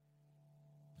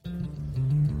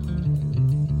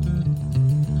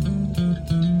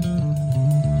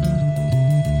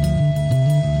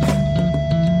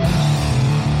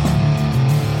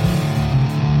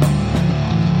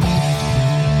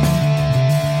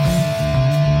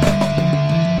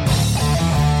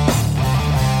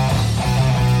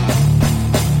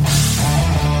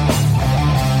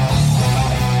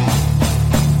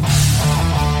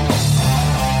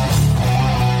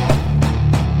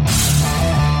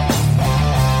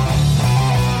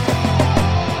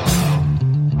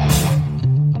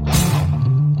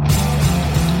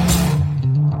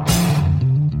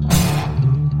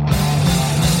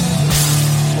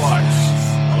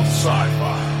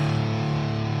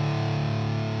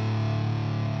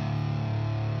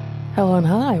Hello and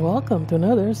hi, welcome to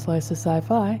another Slice of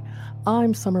Sci-Fi.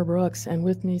 I'm Summer Brooks, and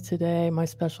with me today, my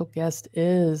special guest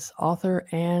is author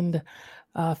and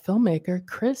filmmaker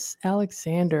Chris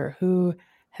Alexander, who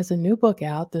has a new book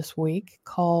out this week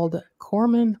called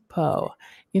Corman Poe: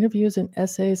 Interviews and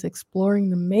Essays Exploring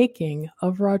the Making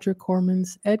of Roger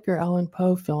Corman's Edgar Allan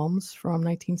Poe films from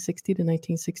 1960 to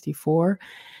 1964.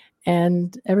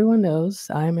 And everyone knows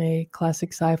I'm a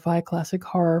classic sci-fi, classic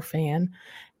horror fan,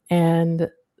 and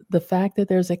the fact that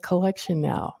there's a collection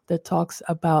now that talks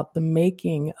about the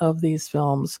making of these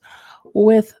films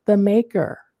with the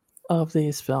maker of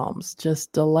these films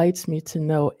just delights me to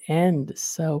no end.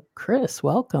 So, Chris,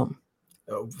 welcome.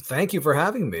 Oh, thank you for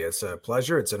having me. It's a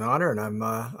pleasure. It's an honor, and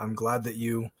I'm glad that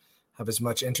you have as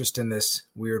much interest in this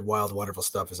weird, wild, wonderful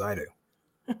stuff as I do.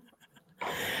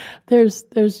 There's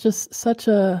just such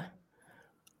a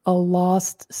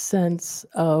lost sense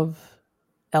of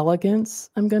elegance,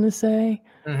 I'm going to say,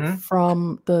 Mm-hmm.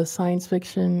 from the science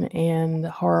fiction and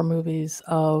horror movies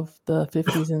of the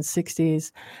 50s and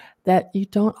 60s that you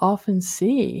don't often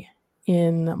see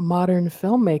in modern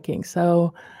filmmaking.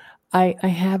 So I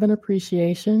have an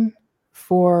appreciation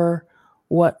for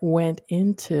what went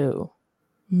into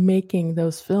making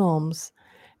those films,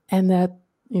 and that,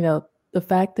 the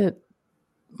fact that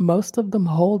most of them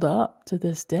hold up to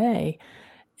this day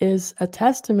is a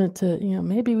testament to,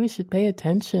 maybe we should pay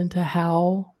attention to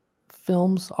how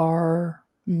films are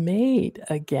made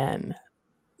again.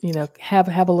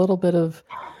 Have a little bit of,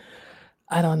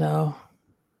 I don't know.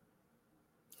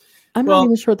 I'm not Well,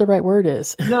 even sure what the right word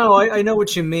is. no, I know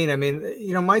what you mean. I mean,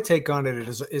 my take on it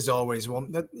is always, well,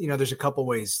 there's a couple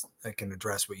ways I can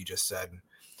address what you just said.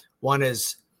 One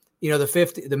is,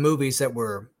 the movies that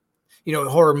were,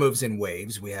 horror moves in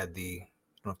waves. We had I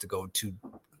don't have to go too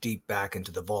deep back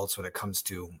into the vaults when it comes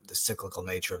to the cyclical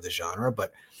nature of the genre,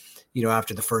 but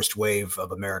after the first wave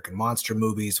of American monster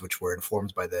movies, which were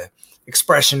informed by the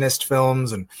expressionist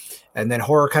films, and then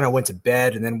horror kind of went to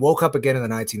bed and then woke up again in the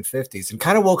 1950s, and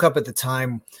kind of woke up at the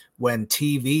time when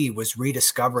TV was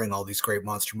rediscovering all these great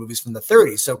monster movies from the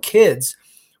 30s. So kids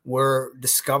were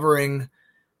discovering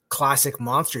classic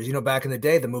monsters. Back in the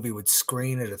day, the movie would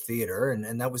screen at a theater,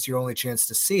 and that was your only chance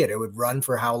to see it. It would run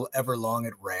for however long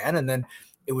it ran, and then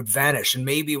it would vanish, and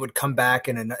maybe it would come back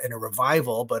in a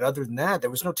revival. But other than that,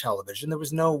 there was no television. There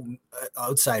was no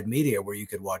outside media where you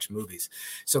could watch movies.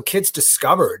 So kids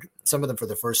discovered, some of them for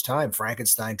the first time,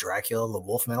 Frankenstein, Dracula, The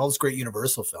Wolfman, all those great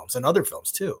Universal films and other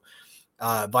films too,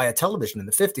 via television in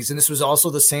the 50s. And this was also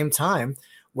the same time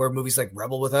where movies like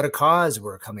Rebel Without a Cause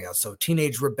were coming out. So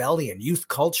teenage rebellion, youth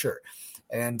culture,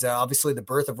 and obviously the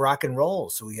birth of rock and roll.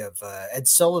 So we have Ed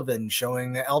Sullivan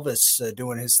showing Elvis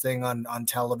doing his thing on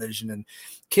television, and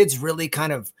kids really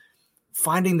kind of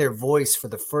finding their voice for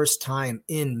the first time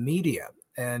in media.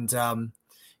 And, so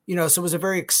it was a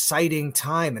very exciting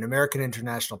time in American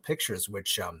International Pictures,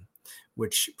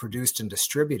 which produced and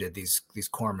distributed these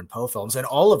Corman Poe films, and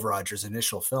all of Roger's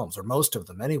initial films, or most of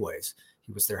them anyways.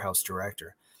 He was their house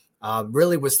director.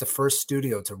 Really was the first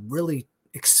studio to really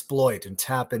exploit and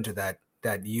tap into that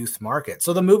youth market.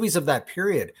 So the movies of that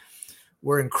period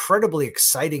were incredibly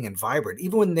exciting and vibrant.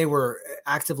 Even when they were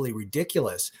actively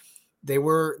ridiculous, they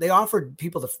offered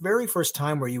people the very first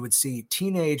time where you would see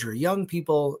teenage or young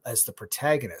people as the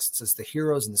protagonists, as the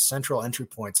heroes and the central entry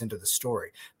points into the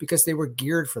story, because they were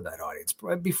geared for that audience.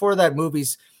 Before that,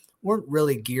 movies weren't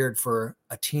really geared for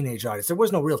a teenage audience. There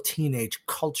was no real teenage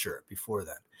culture before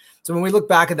that. So when we look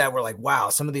back at that, we're like, wow,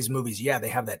 some of these movies, yeah, they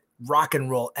have that rock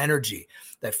and roll energy,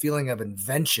 that feeling of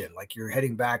invention, like you're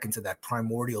heading back into that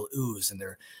primordial ooze, and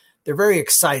they're very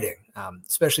exciting,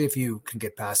 especially if you can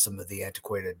get past some of the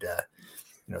antiquated,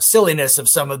 silliness of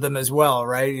some of them as well,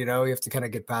 right? You have to kind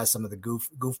of get past some of the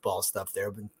goofball stuff there,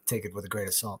 but take it with a grain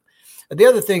of salt. The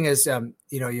other thing is,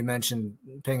 you mentioned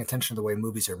paying attention to the way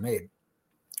movies are made.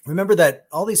 Remember that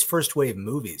all these first wave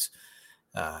movies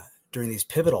during these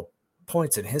pivotal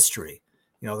points in history,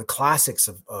 the classics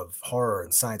of horror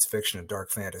and science fiction and dark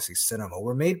fantasy cinema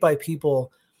were made by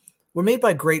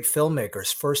great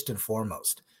filmmakers first and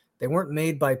foremost. They weren't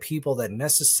made by people that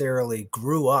necessarily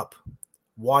grew up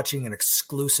watching an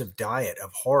exclusive diet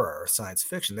of horror or science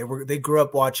fiction. They grew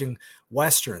up watching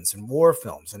westerns and war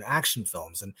films and action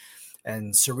films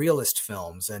and surrealist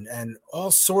films and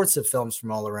all sorts of films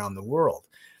from all around the world.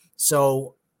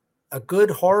 So a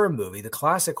good horror movie, the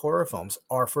classic horror films,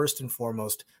 are first and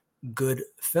foremost good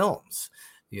films,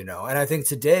 and I think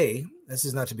today, this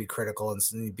is not to be critical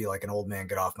and be like an old man,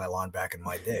 get off my lawn back in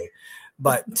my day,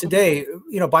 but today,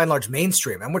 by and large,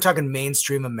 mainstream, and we're talking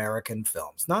mainstream American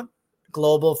films, not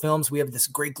global films. We have this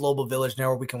great global village now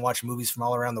where we can watch movies from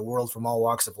all around the world, from all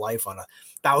walks of life on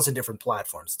 1,000 different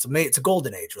platforms. It's a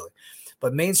golden age, really.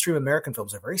 But mainstream American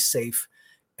films are very safe.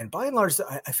 And by and large,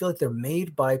 I feel like they're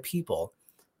made by people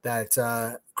that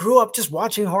grew up just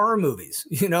watching horror movies,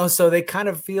 so they kind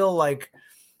of feel like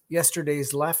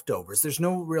yesterday's leftovers. There's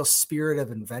no real spirit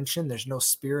of invention. There's no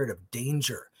spirit of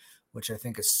danger, which I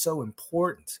think is so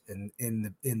important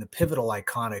in the pivotal,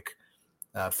 iconic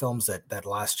films that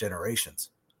last generations.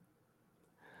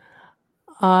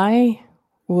 I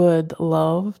would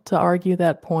love to argue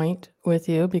that point with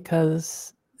you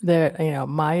because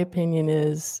my opinion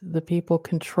is the people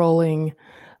controlling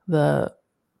the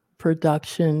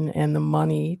production and the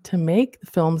money to make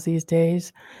films these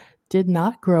days did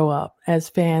not grow up as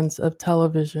fans of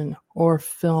television or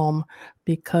film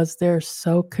because they're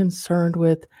so concerned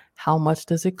with how much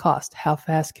does it cost? How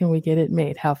fast can we get it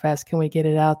made? How fast can we get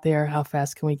it out there? How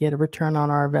fast can we get a return on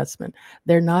our investment?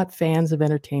 They're not fans of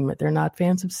entertainment. They're not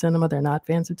fans of cinema. They're not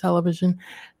fans of television.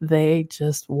 They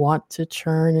just want to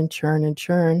churn and churn and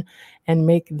churn and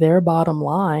make their bottom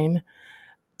line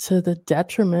to the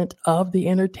detriment of the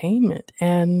entertainment.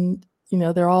 And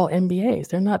they're all MBAs.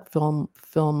 They're not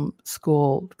film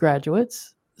school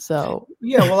graduates. So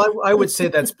yeah, well, I would say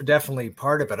that's definitely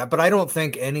part of it. But I don't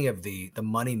think any of the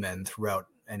money men throughout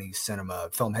any cinema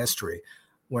film history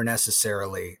were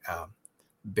necessarily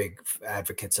big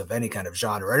advocates of any kind of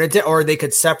genre, or they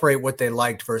could separate what they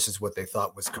liked versus what they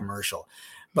thought was commercial.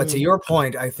 But to your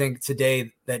point, I think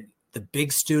today that the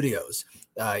big studios,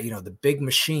 the big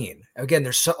machine, again,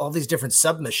 there's all these different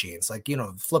sub machines, like,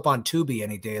 flip on Tubi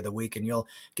any day of the week and you'll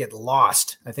get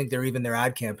lost. I think their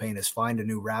ad campaign is find a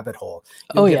new rabbit hole.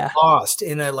 You'll get lost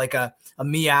in a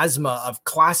miasma of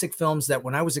classic films that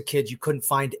when I was a kid, you couldn't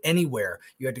find anywhere.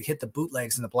 You had to hit the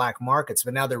bootlegs in the black markets,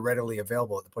 but now they're readily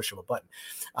available at the push of a button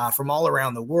from all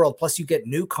around the world. Plus you get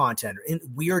new content,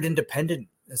 weird independent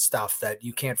stuff that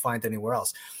you can't find anywhere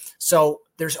else. So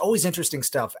there's always interesting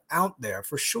stuff out there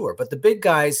for sure. But the big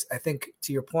guys, I think,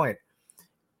 to your point,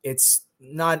 it's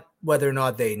not whether or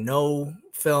not they know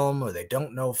film or they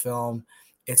don't know film.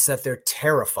 It's that they're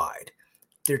terrified.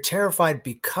 They're terrified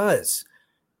because,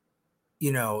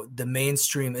 the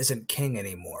mainstream isn't king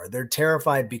anymore. They're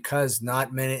terrified because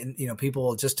not many, people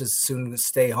will just as soon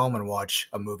stay home and watch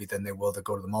a movie than they will to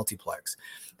go to the multiplex.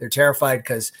 They're terrified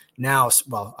because now,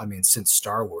 since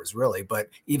Star Wars really, but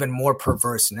even more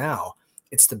perverse now,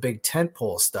 it's the big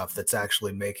tentpole stuff that's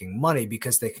actually making money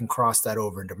because they can cross that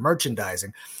over into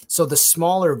merchandising. So the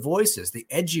smaller voices, the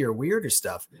edgier, weirder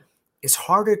stuff is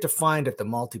harder to find at the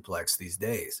multiplex these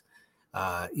days.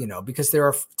 Because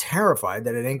they're terrified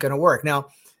that it ain't going to work. Now,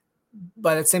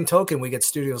 by that same token, we get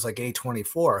studios like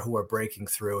A24 who are breaking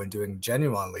through and doing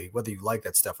genuinely, whether you like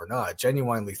that stuff or not,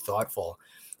 genuinely thoughtful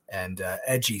and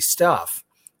edgy stuff.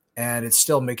 And it's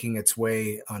still making its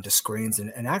way onto screens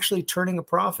and actually turning a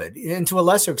profit. And to a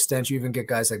lesser extent, you even get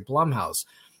guys like Blumhouse,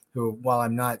 who, while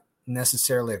I'm not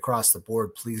necessarily across the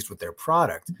board pleased with their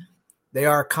product, they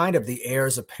are kind of the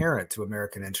heirs apparent to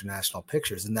American International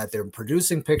Pictures in that they're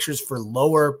producing pictures for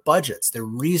lower budgets. They're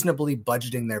reasonably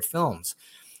budgeting their films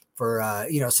for,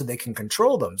 so they can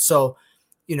control them. So,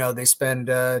 they spend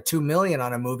 $2 million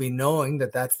on a movie knowing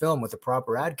that film with a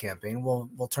proper ad campaign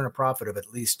will turn a profit of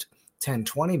at least 10,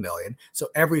 20 million. So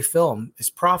every film is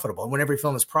profitable. And when every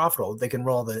film is profitable, they can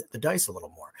roll the dice a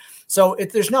little more. So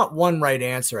there's not one right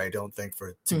answer, I don't think,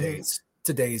 for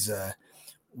today's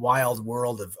wild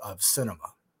world of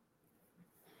cinema.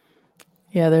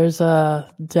 Yeah, there's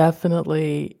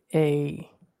definitely a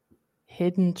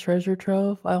hidden treasure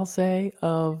trove, I'll say,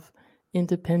 of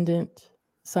independent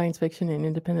science fiction and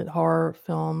independent horror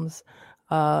films.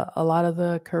 A lot of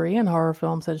the Korean horror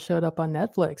films that showed up on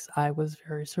Netflix, I was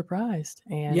very surprised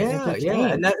and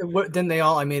entertained. And then they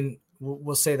all,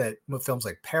 we'll say that with films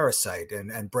like Parasite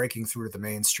and breaking through to the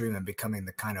mainstream and becoming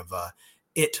the kind of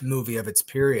it movie of its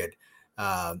period.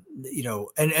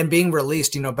 And being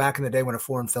released, back in the day when a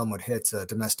foreign film would hit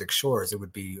domestic shores, it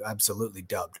would be absolutely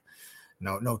dubbed.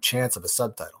 No chance of a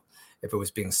subtitle if it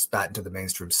was being spat into the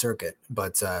mainstream circuit.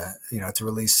 But, to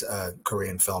release a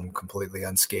Korean film completely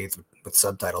unscathed with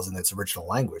subtitles in its original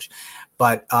language.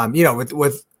 But,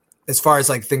 with as far as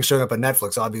like things showing up on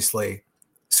Netflix, obviously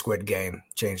Squid Game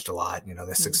changed a lot.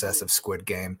 The success of Squid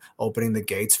Game opening the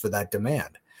gates for that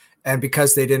demand. And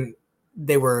because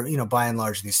they were, by and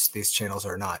large, these channels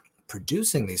are not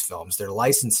producing these films. They're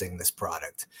licensing this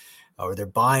product, or they're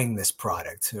buying this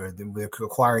product, or they're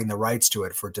acquiring the rights to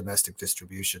it for domestic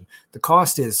distribution. The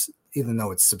cost is, even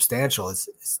though it's substantial,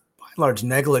 it's by and large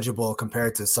negligible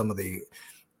compared to some of the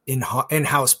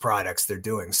in-house products they're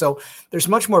doing. So there's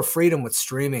much more freedom with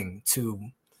streaming to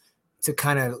to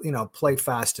kind of, play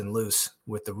fast and loose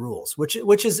with the rules, which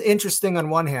is interesting on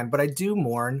one hand, but I do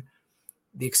mourn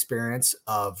the experience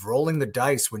of rolling the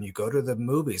dice when you go to the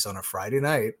movies on a Friday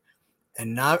night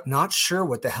and not sure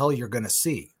what the hell you're going to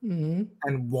see,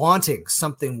 and wanting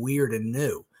something weird and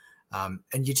new. And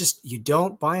you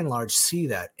don't by and large see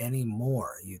that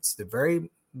anymore. It's the very,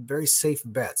 very safe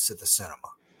bets at the cinema.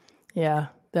 Yeah,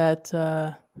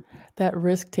 that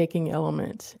risk-taking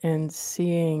element and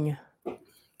seeing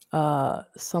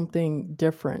something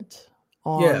different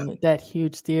Yeah. on that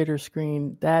huge theater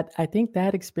screen, that I think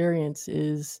that experience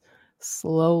is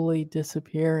slowly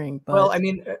disappearing. Well, But I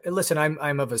mean, listen,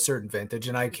 I'm of a certain vintage,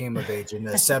 and I came of age in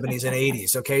the 70s and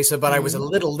 80s. Okay, so but I was a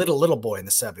little boy in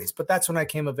the 70s, but that's when I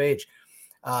came of age.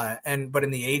 But in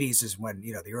the 80s is when,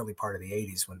 the early part of the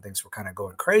 80s, when things were kind of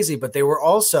going crazy, but they were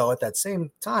also at that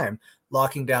same time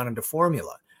locking down into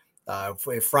formula.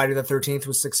 If Friday the 13th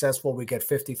was successful, we get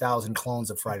 50,000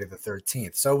 clones of Friday the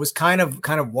 13th. So it was kind of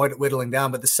whittling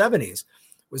down, but the 70s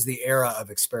was the era of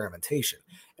experimentation.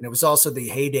 And it was also the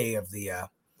heyday of the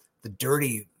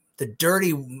dirty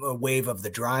wave of the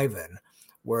drive-in,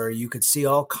 where you could see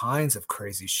all kinds of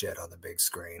crazy shit on the big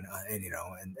screen, and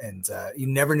you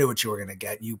never knew what you were going to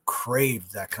get. You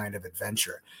craved that kind of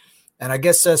adventure. And I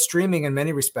guess streaming in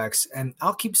many respects, and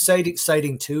I'll keep citing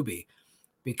Tubi,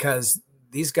 because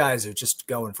these guys are just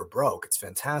going for broke. It's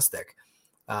fantastic.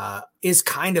 Is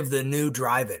kind of the new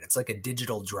drive-in. It's like a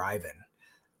digital drive-in,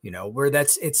 where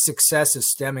its success is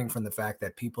stemming from the fact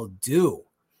that people do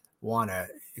want to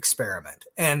experiment.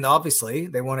 And obviously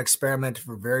they want to experiment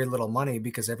for very little money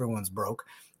because everyone's broke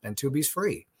and Tubi's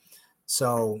free.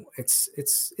 So it's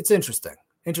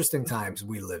interesting times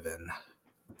we live in.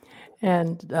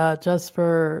 And just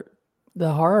for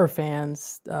the horror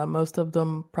fans, most of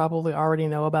them probably already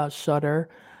know about Shudder.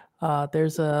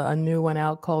 There's a new one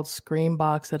out called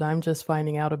Screambox that I'm just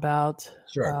finding out about.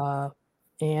 Sure.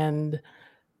 And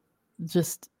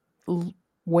just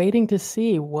waiting to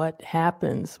see what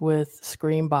happens with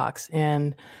Screambox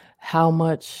and how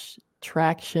much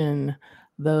traction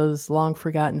those long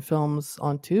forgotten films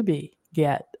on Tubi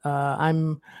get.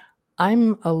 I'm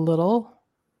a little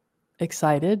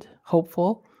excited,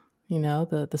 hopeful.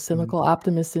 The cynical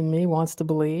optimist in me wants to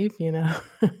believe.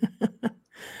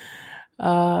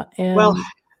 Well,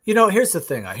 And here's the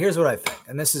thing. Here's what I think,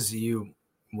 and this is you.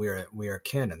 We are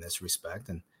kin in this respect,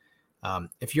 and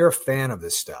if you're a fan of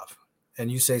this stuff,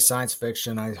 and you say science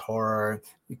fiction, horror,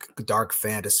 dark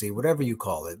fantasy, whatever you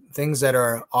call it, things that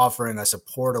are offering us a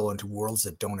portal into worlds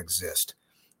that don't exist,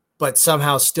 but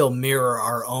somehow still mirror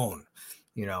our own,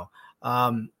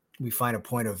 we find a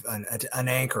point of an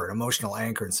anchor, an emotional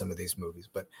anchor in some of these movies.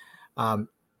 But,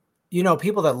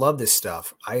 people that love this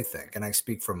stuff, I think, and I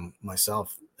speak from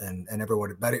myself and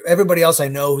everybody else I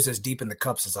know who's as deep in the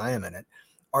cups as I am in it,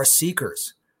 are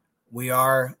seekers. We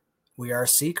are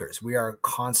seekers. We are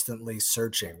constantly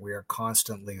searching. We are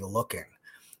constantly looking.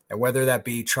 And whether that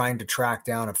be trying to track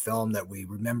down a film that we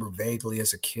remember vaguely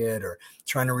as a kid, or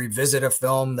trying to revisit a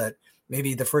film that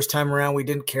maybe the first time around we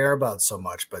didn't care about so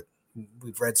much, but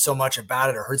we've read so much about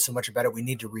it or heard so much about it, we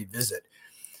need to revisit.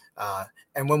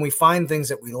 And when we find things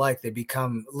that we like, they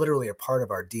become literally a part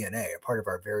of our DNA, a part of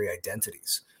our very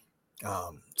identities.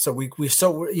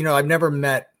 I've never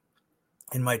met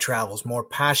in my travels more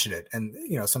passionate, and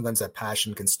sometimes that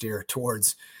passion can steer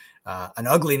towards an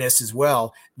ugliness as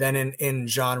well, than in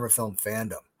genre film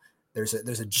fandom. There's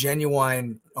a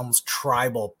genuine, almost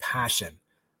tribal passion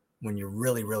when you're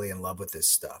really, really in love with this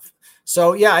stuff.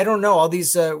 So yeah, I don't know. All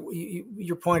these,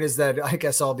 your point is that I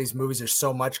guess all these movies are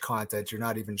so much content, you're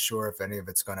not even sure if any of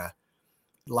it's going to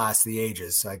last the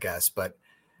ages, I guess. But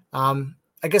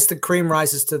I guess the cream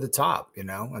rises to the top,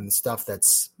 and the stuff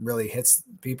that's really hits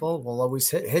people will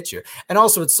always hit you. And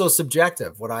also, it's so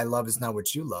subjective. What I love is not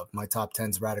what you love. My top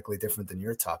 10 is radically different than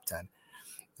your top 10.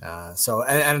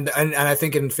 And I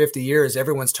think in 50 years,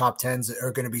 everyone's top 10s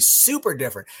are going to be super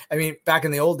different. I mean, back in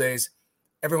the old days,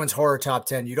 everyone's horror top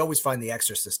 10, you'd always find The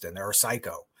Exorcist in there, or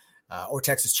Psycho, or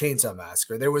Texas Chainsaw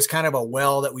Massacre. There was kind of a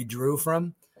well that we drew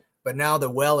from, but now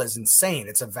the well is insane.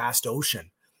 It's a vast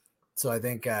ocean. So I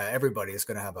think everybody is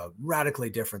going to have a radically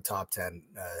different top 10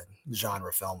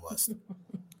 genre film list.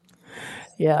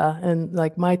 yeah, and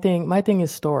like my thing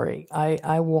is story.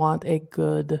 I want a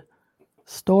good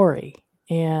story.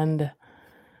 And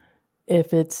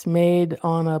if it's made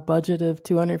on a budget of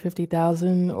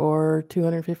 250,000 or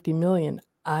 250 million,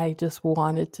 I just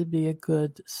want it to be a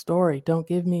good story. Don't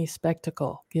give me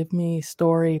spectacle. Give me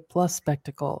story plus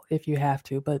spectacle if you have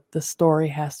to, but the story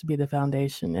has to be the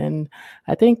foundation. And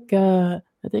I think we're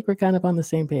kind of on the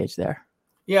same page there.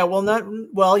 Yeah,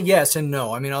 well, yes and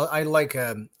no. I mean, I like.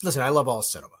 Listen, I love all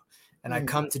cinema, and I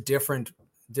come to different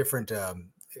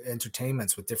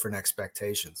entertainments with different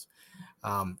expectations.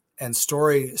 And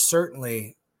story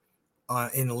certainly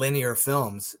in linear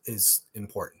films is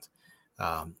important.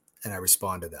 And I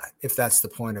respond to that if that's the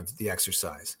point of the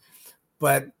exercise.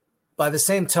 But by the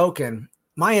same token,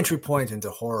 my entry point into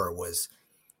horror was,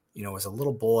 as a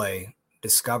little boy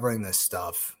discovering this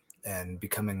stuff and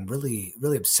becoming really,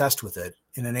 really obsessed with it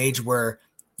in an age where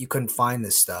you couldn't find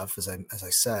this stuff, as I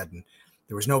said, and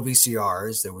there was no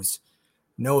VCRs, there was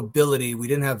no ability. We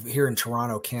didn't have here in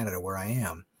Toronto, Canada, where I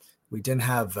am. We didn't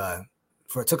have.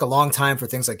 It took a long time for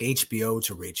things like HBO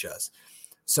to reach us,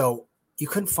 so you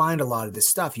couldn't find a lot of this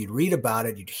stuff. You'd read about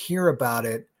it, you'd hear about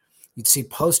it, you'd see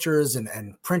posters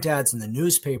and print ads in the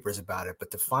newspapers about it,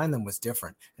 but to find them was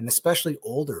different, and especially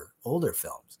older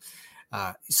films.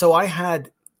 So I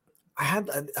had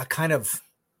a kind of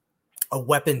a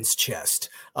weapons chest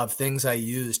of things I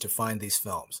used to find these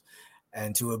films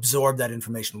and to absorb that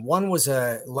information. One was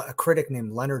a critic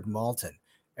named Leonard Maltin.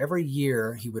 Every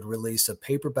year he would release a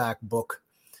paperback book,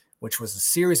 which was a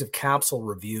series of capsule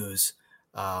reviews,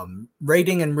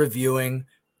 rating and reviewing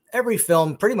every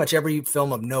film, pretty much every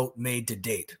film of note made to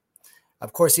date.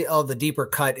 Of course, the deeper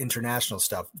cut international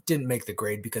stuff didn't make the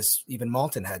grade because even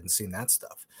Maltin hadn't seen that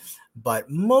stuff. But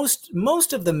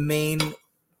most of the main,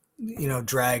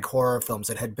 drag horror films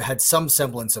that had some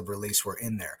semblance of release were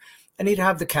in there. And he'd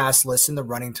have the cast list and the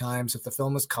running times, if the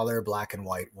film was color, black and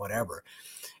white, whatever.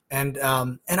 And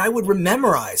I would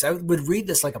memorize. I would read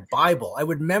this like a Bible. I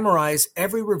would memorize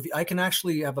every review. I can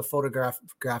actually have a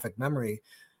photographic memory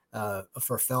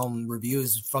for film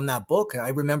reviews from that book. I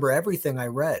remember everything I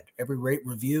read, every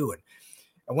review.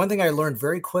 And one thing I learned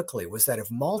very quickly was that if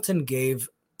Maltin gave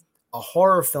a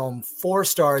horror film 4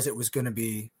 stars, it was going to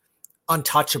be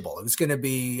untouchable. It was going to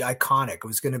be iconic. It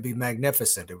was going to be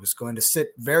magnificent. It was going to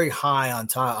sit very high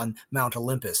on Mount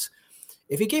Olympus.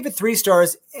 If he gave it 3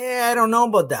 stars, I don't know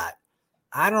about that.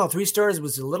 I don't know. 3 stars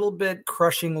was a little bit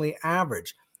crushingly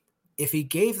average. If he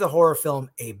gave the horror film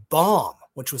a bomb,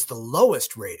 which was the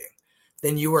lowest rating,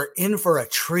 then you were in for a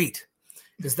treat,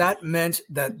 because that meant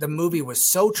that the movie was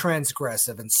so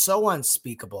transgressive and so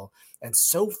unspeakable and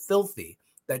so filthy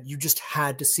that you just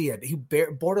had to see it. He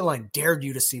borderline dared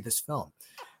you to see this film.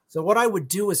 So what I would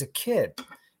do as a kid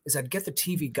is I'd get the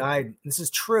TV guide. This is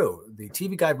true. The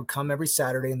TV guide would come every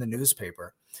Saturday in the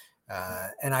newspaper,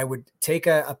 and I would take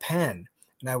a pen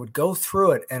and I would go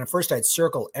through it. And at first I'd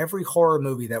circle every horror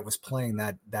movie that was playing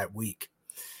that week.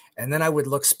 And then I would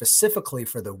look specifically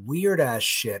for the weird ass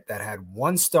shit that had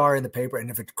 1 star in the paper. And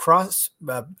if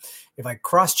I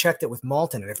cross-checked it with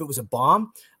Maltin, and if it was a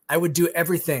bomb, I would do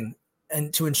everything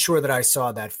and to ensure that I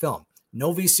saw that film.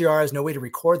 No VCRs, no way to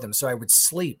record them. So I would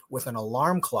sleep with an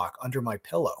alarm clock under my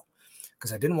pillow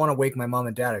because I didn't want to wake my mom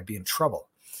and dad. I'd be in trouble.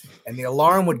 And the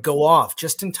alarm would go off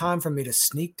just in time for me to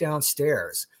sneak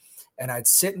downstairs. And I'd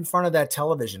sit in front of that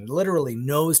television, literally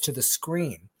nose to the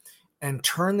screen, and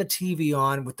turn the TV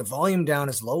on with the volume down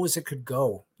as low as it could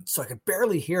go so I could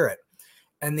barely hear it.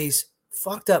 And these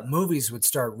fucked up movies would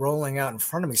start rolling out in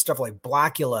front of me, stuff like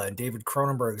Blackula and David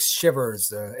Cronenberg's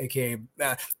Shivers, aka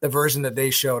the version that they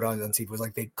showed on TV was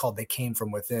like They Came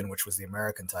From Within, which was the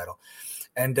American title.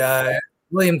 And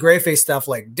William Greyface stuff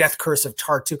like Death Curse of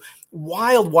Tartu,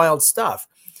 wild stuff.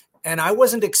 And I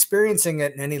wasn't experiencing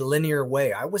it in any linear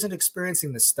way. I wasn't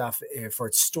experiencing this stuff for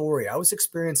its story. I was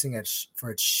experiencing it for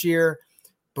its sheer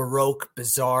baroque,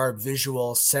 bizarre,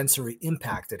 visual, sensory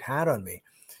impact it had on me.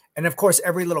 And of course,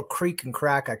 every little creak and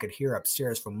crack I could hear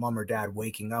upstairs from mom or dad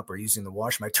waking up or using the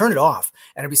washroom, I'd turn it off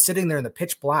and I'd be sitting there in the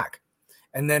pitch black.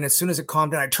 And then as soon as it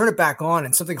calmed down, I'd turn it back on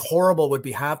and something horrible would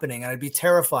be happening and I'd be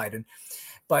terrified.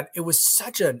 But it was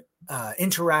such an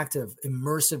interactive,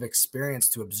 immersive experience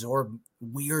to absorb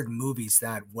weird movies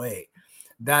that way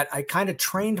that I kind of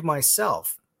trained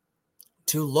myself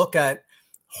to look at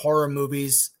horror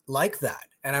movies like that.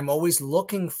 And I'm always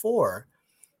looking for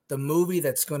the movie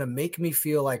that's going to make me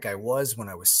feel like I was when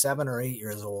I was 7 or 8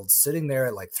 years old, sitting there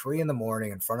at like 3 a.m.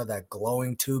 in front of that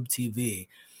glowing tube TV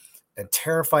and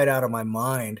terrified out of my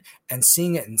mind and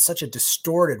seeing it in such a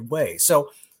distorted way.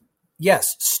 So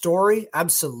yes, story,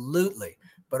 absolutely.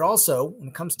 But also when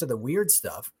it comes to the weird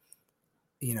stuff,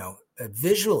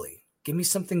 visually, give me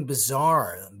something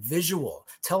bizarre, visual.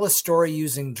 Tell a story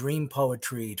using dream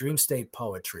poetry, dream state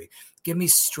poetry. Give me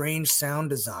strange sound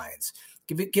designs.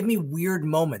 Give me weird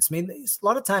moments. I mean, a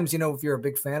lot of times, if you're a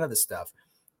big fan of this stuff,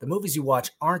 the movies you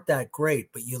watch aren't that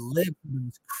great, but you live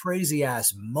these crazy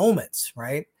ass moments,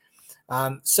 right?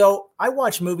 So I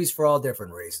watch movies for all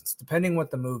different reasons, depending what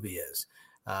the movie is.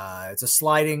 It's a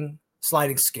sliding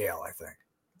scale, I think.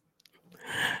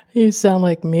 You sound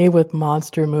like me with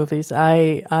monster movies.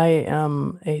 I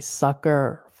am a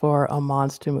sucker for a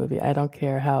monster movie. I don't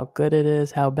care how good it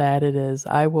is, how bad it is.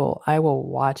 I will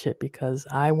watch it because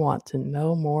I want to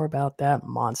know more about that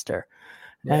monster.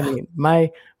 I Yeah.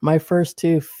 mean, my first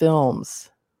two films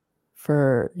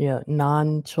for,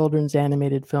 non-children's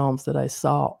animated films that I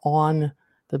saw on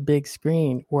the big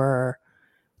screen were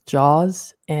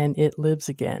Jaws and It Lives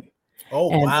Again. Oh,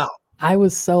 And wow. I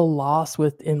was so lost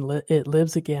with It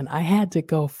Lives Again. I had to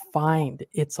go find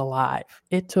It's Alive.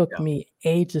 It took Yeah. me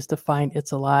ages to find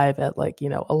It's Alive at,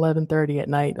 11:30 at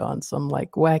night on some,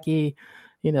 wacky,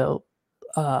 you know,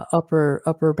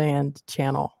 upper band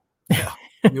channel. Yeah.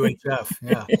 UHF.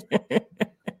 Yeah.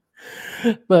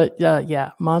 But,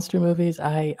 yeah, monster movies,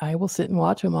 I will sit and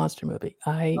watch a monster movie.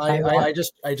 I want.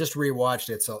 I just rewatched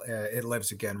it, so It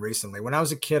Lives Again recently. When I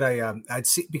was a kid, I'd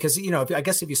see, because I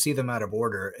guess if you see them out of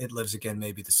order, It Lives Again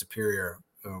may be the superior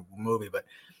movie, but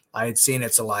I had seen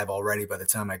It's Alive already by the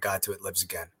time I got to It Lives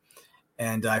Again,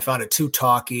 and I found it too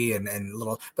talky and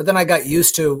little. But then I got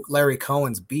used to Larry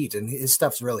Cohen's beat, and his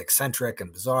stuff's really eccentric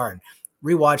and bizarre. And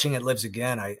rewatching It Lives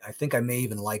Again, I think I may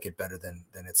even like it better than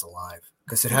It's Alive,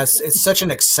 because it's such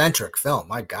an eccentric film.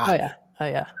 My Oh, God. yeah. Oh,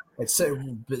 yeah. It's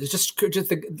just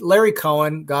the Larry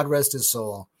Cohen, God rest his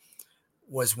soul,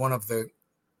 was one of the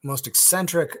most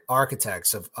eccentric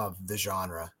architects of the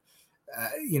genre.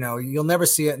 You'll never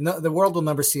see it. No, the world will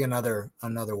never see another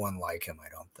one like him, I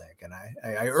don't think. And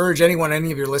I urge any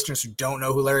of your listeners who don't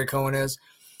know who Larry Cohen is,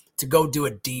 to go do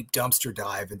a deep dumpster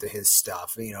dive into his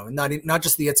stuff. Not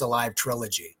just the It's Alive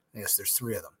trilogy. Yes, there's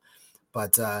three of them,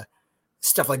 but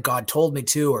stuff like God Told Me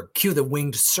To, or Cue the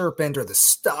Winged Serpent, or The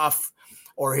Stuff,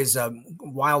 or his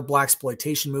wild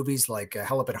blaxploitation movies like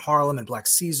Hell Up in Harlem and Black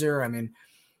Caesar. I mean,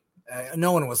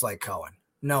 no one was like Cohen.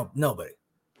 No, nobody.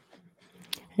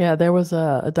 Yeah, there was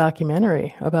a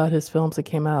documentary about his films that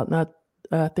came out, not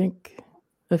I think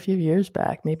a few years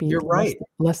back, maybe You're right.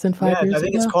 less than 5 Yeah, I years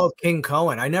think it's ago. called King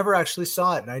Cohen. I never actually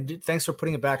saw it, and I did. Thanks for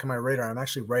putting it back on my radar. I'm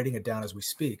actually writing it down as we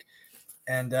speak,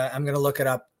 and I'm going to look it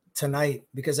up tonight,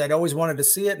 because I'd always wanted to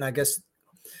see it, and I guess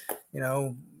you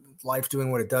know life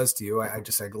doing what it does to you. I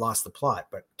lost the plot,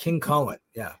 but King Cohen,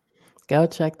 yeah. Go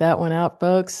check that one out,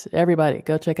 folks. Everybody,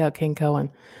 go check out King Cohen.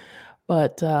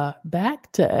 But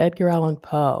back to Edgar Allan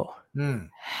Poe. Hmm.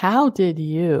 How did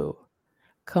you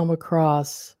come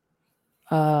across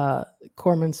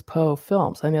Corman's Poe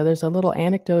films? I know there's a little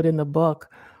anecdote in the book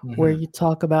where Mm-hmm. you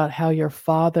talk about how your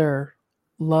father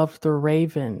loved The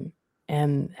Raven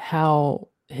and how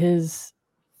his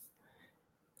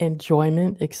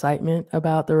enjoyment, excitement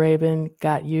about The Raven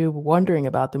got you wondering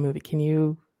about the movie. Can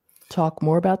you talk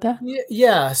more about that?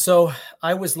 Yeah. So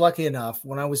I was lucky enough.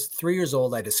 When I was 3 years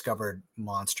old, I discovered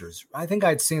monsters. I think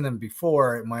I'd seen them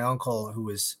before. My uncle,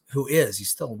 he's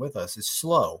still with us, is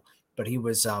slow, but he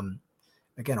was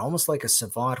again almost like a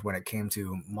savant when it came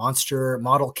to monster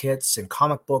model kits and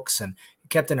comic books, and he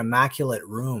kept an immaculate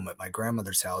room at my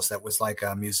grandmother's house that was like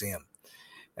a museum.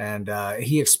 And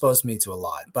he exposed me to a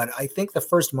lot. But I think the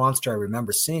first monster I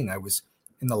remember seeing, I was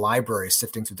in the library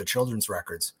sifting through the children's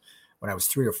records when I was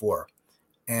 3 or 4,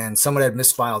 and someone had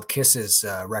misfiled Kiss's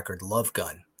record "Love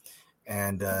Gun."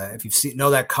 And if you know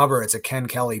that cover, it's a Ken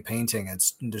Kelly painting.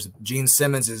 There's Gene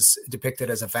Simmons is depicted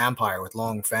as a vampire with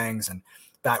long fangs and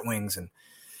bat wings, and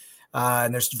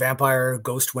there's vampire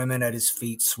ghost women at his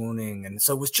feet swooning. And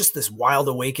so it was just this wild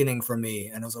awakening for me.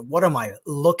 And I was like, what am I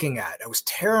looking at? I was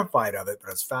terrified of it, but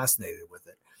I was fascinated with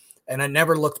it. And I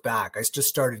never looked back. I just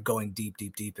started going deep,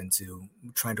 deep, deep into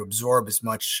trying to absorb as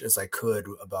much as I could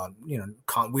about,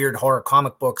 weird horror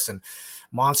comic books and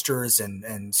monsters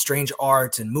and strange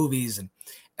art and movies.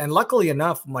 And luckily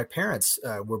enough, my parents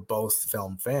were both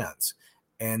film fans,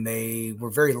 and they were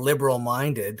very liberal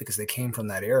minded because they came from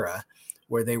that era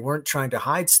where they weren't trying to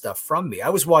hide stuff from me. I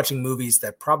was watching movies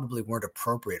that probably weren't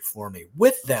appropriate for me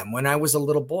with them when I was a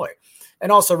little boy.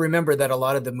 And also remember that a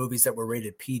lot of the movies that were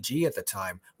rated PG at the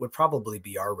time would probably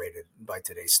be R rated by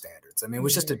today's standards. I mean, it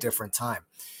was just a different time.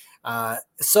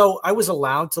 So I was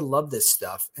allowed to love this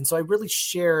stuff. And so I really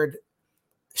shared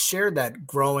that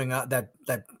growing up, that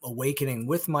awakening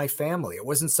with my family. It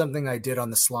wasn't something I did on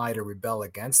the sly to rebel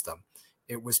against them.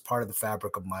 It was part of the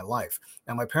fabric of my life.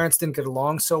 Now, my parents didn't get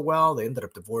along so well. They ended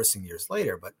up divorcing years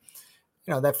later. But,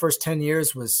 that first 10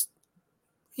 years was,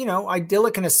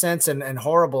 idyllic in a sense and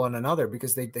horrible in another,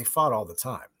 because they fought all the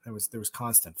time. There was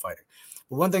constant fighting.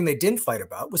 But one thing they didn't fight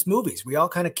about was movies. We all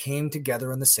kind of came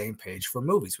together on the same page for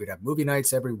movies. We'd have movie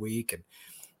nights every week, and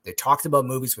they talked about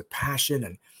movies with passion,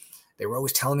 and they were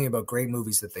always telling me about great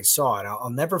movies that they saw. And I'll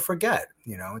never forget,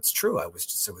 it's true. I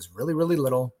was really, really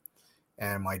little.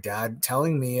 And my dad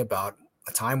telling me about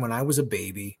a time when I was a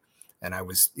baby and I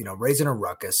was, raising a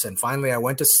ruckus. And finally I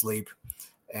went to sleep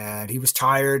and he was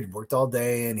tired, worked all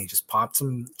day, and he just popped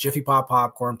some Jiffy Pop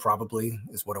popcorn, probably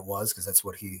is what it was, because that's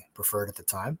what he preferred at the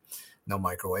time. No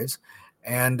microwaves.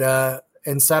 And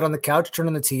sat on the couch, turned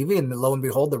on the TV, and lo and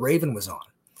behold, The Raven was on.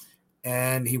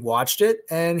 And he watched it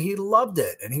and he loved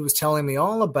it. And he was telling me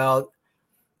all about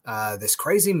this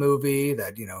crazy movie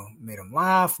that, made him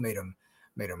laugh, made him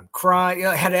cry.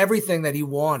 It had everything that he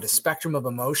wanted, a spectrum of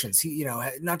emotions. He,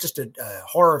 not just a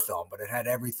horror film, but it had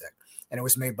everything. And it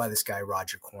was made by this guy,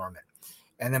 Roger Corman.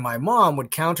 And then my mom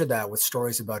would counter that with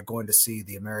stories about going to see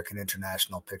the American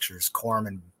International Pictures,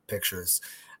 Corman Pictures,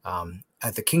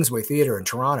 at the Kingsway Theater in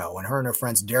Toronto, and her and her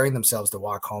friends daring themselves to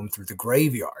walk home through the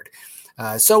graveyard.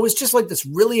 So it was just like this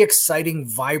really exciting,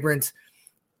 vibrant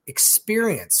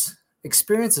experiences,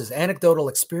 anecdotal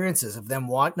experiences of them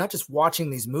not just watching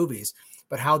these movies,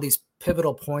 but how these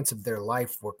pivotal points of their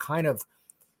life were kind of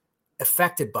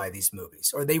affected by these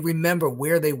movies, or they remember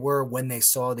where they were when they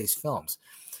saw these films.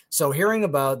 So hearing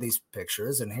about these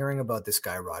pictures and hearing about this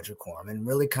guy, Roger Corman,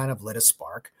 really kind of lit a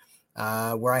spark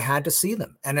where I had to see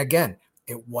them. And again,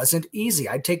 it wasn't easy.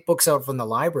 I'd take books out from the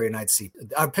library and I'd see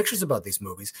pictures about these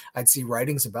movies. I'd see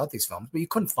writings about these films, but you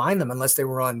couldn't find them unless they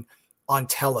were on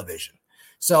television.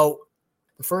 So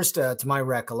the first, to my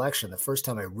recollection, the first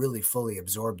time I really fully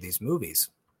absorbed these movies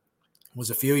was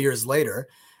a few years later,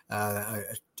 a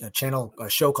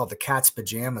show called The Cat's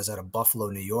Pajamas out of Buffalo,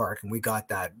 New York. And we got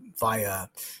that via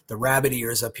the Rabbit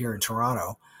Ears up here in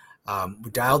Toronto.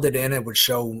 We dialed it in. It would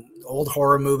show old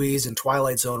horror movies and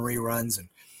Twilight Zone reruns.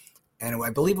 And I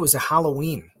believe it was a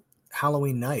Halloween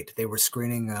night. They were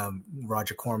screening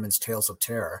Roger Corman's Tales of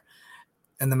Terror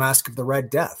and The Mask of the Red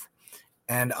Death.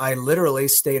 And I literally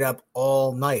stayed up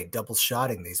all night double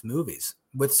shotting these movies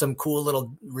with some cool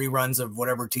little reruns of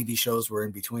whatever TV shows were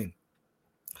in between.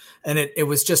 And it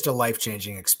was just a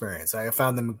life-changing experience. I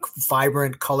found them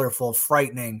vibrant, colorful,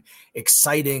 frightening,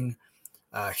 exciting,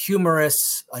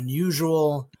 humorous,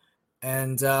 unusual.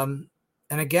 And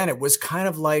again, it was kind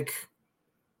of like,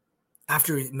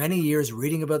 after many years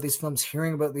reading about these films,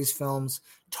 hearing about these films,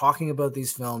 talking about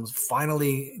these films,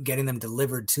 finally getting them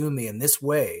delivered to me in this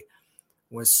way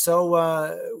was so,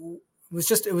 it was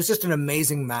just an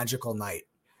amazing, magical night.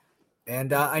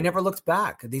 And I never looked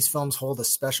back. These films hold a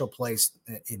special place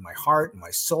in my heart, in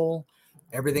my soul.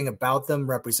 Everything about them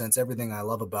represents everything I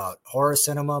love about horror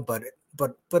cinema, but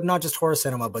not just horror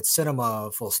cinema, but cinema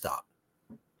full stop.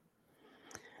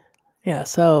 Yeah,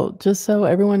 so just so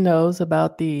everyone knows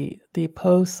about the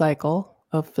post cycle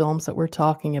of films that we're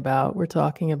talking about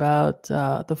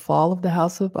The Fall of the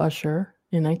House of Usher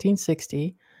in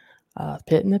 1960,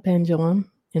 Pit and the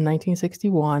Pendulum in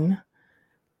 1961,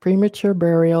 Premature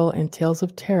Burial and Tales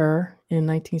of Terror in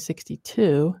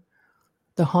 1962,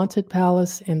 The Haunted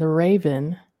Palace and the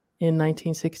Raven in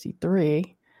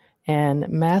 1963, and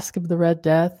Mask of the Red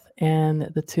Death and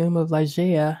The Tomb of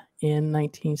Ligeia in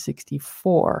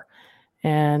 1964.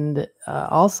 And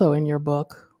also in your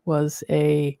book was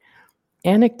a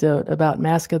anecdote about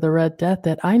Mask of the Red Death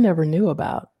that I never knew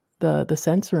about, the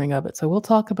censoring of it. So we'll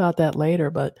talk about that later.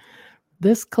 But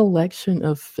this collection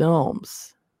of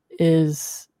films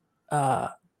is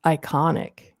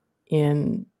iconic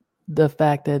in the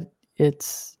fact that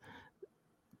it's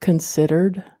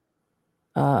considered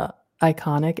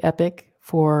iconic, epic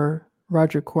for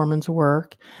Roger Corman's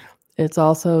work. It's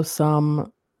also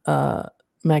some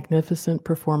magnificent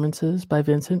performances by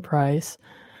Vincent Price.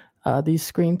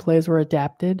 These screenplays were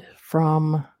adapted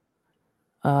from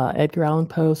Edgar Allan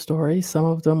Poe stories. Some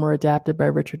of them were adapted by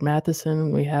Richard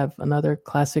Matheson. We have another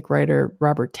classic writer,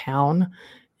 Robert Towne,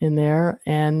 in there.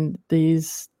 And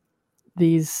these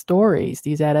stories,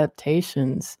 these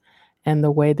adaptations, and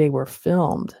the way they were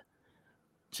filmed,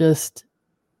 just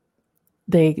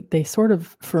they sort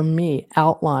of, for me,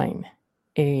 outline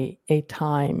a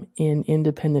time in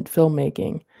independent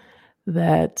filmmaking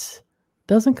that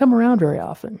doesn't come around very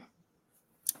often.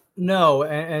 No,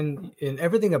 and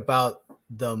everything about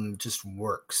them just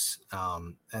works.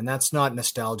 And that's not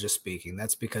nostalgia speaking.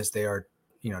 That's because they are,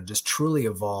 just truly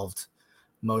evolved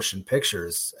motion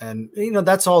pictures. And,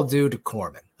 that's all due to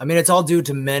Corman. I mean, it's all due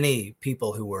to many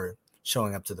people who were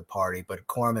showing up to the party, but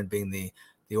Corman being the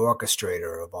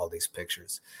orchestrator of all these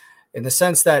pictures, in the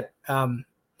sense that,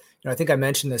 I think I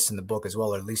mentioned this in the book as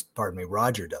well, or at least,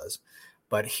 Roger does.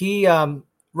 But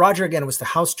Roger, again, was the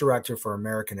house director for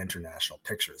American International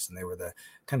Pictures, and they were the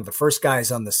first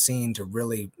guys on the scene to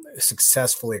really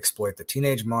successfully exploit the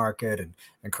teenage market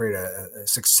and create a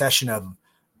succession of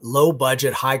low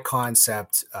budget, high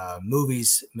concept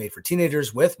movies made for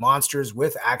teenagers with monsters,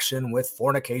 with action, with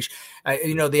fornication.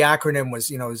 The acronym was,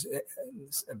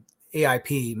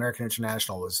 AIP, American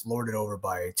International, was lorded over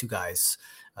by two guys,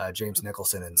 James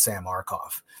Nicholson and Sam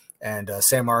Arkoff. And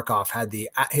Sam Arkoff had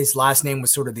his last name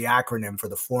was sort of the acronym for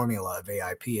the formula of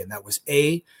AIP, and that was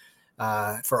A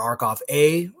for Arkoff.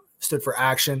 A stood for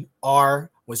action.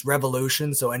 R was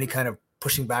revolution, so any kind of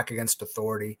pushing back against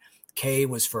authority. K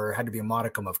had to be a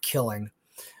modicum of killing.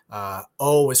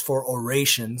 O was for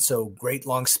oration, so great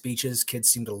long speeches. Kids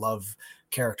seem to love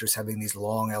characters having these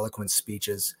long, eloquent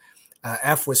speeches.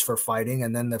 F was for fighting,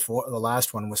 and then the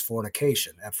last one was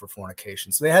fornication, F for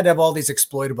fornication. So they had to have all these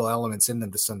exploitable elements in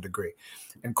them to some degree.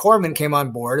 And Corman came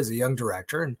on board as a young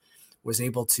director and was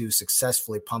able to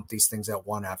successfully pump these things out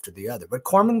one after the other. But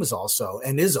Corman was also,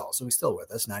 and is also, he's still with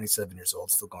us, 97 years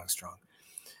old, still going strong,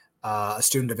 a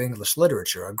student of English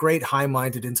literature, a great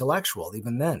high-minded intellectual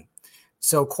even then.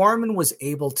 So Corman was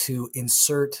able to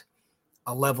insert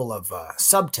a level of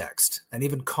subtext and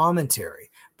even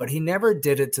commentary, but he never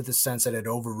did it to the sense that it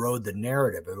overrode the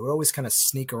narrative. It would always kind of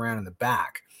sneak around in the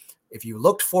back. If you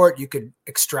looked for it, you could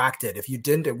extract it. If you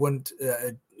didn't, it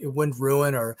wouldn't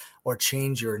ruin or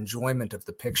change your enjoyment of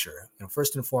the picture.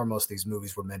 First and foremost, these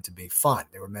movies were meant to be fun.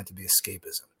 They were meant to be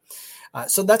escapism.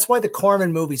 So that's why the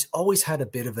Corman movies always had a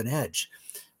bit of an edge.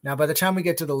 Now, by the time we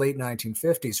get to the late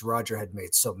 1950s, Roger had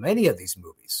made so many of these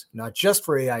movies, not just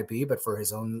for AIP, but for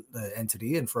his own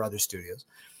entity and for other studios,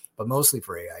 but mostly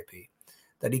for AIP,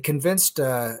 that he convinced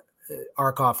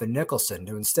Arkoff and Nicholson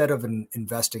to, instead of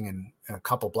investing in a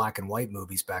couple black and white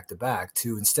movies back to back,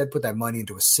 to instead put that money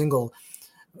into a single,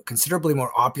 considerably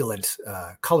more opulent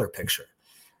color picture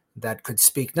that could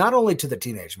speak not only to the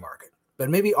teenage market, but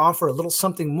maybe offer a little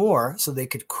something more so they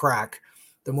could crack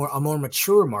a more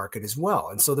mature market as well.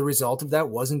 And so the result of that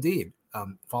was indeed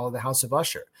Follow the House of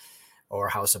Usher, or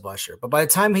House of Usher. But by the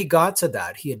time he got to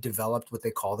that, he had developed what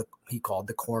he called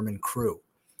the Corman crew.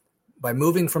 By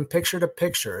moving from picture to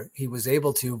picture, he was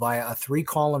able to, via a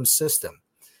 3-column system,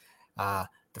 the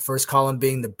first column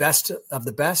being the best of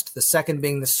the best, the second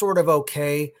being the sort of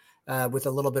okay, with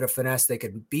a little bit of finesse, they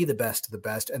could be the best of the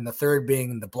best, and the third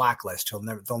being the blacklist.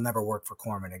 They'll never work for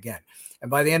Corman again.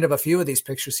 And by the end of a few of these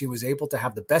pictures, he was able to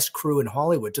have the best crew in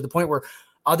Hollywood, to the point where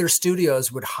other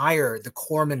studios would hire the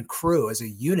Corman crew as a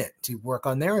unit to work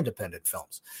on their independent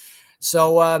films.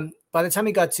 So by the time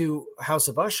he got to House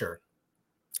of Usher,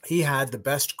 he had the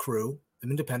best crew,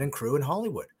 an independent crew in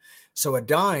Hollywood. So a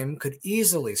dime could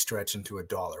easily stretch into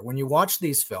 $1. When you watch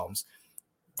these films,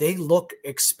 they look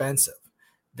expensive.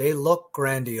 They look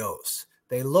grandiose.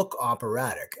 They look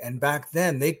operatic. And back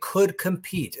then, they could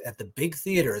compete at the big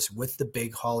theaters with the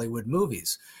big Hollywood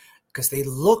movies because they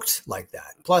looked like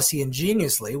that. Plus, he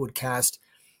ingeniously would cast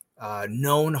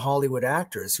known Hollywood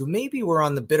actors who maybe were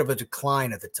on the bit of a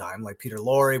decline at the time, like Peter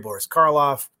Lorre, Boris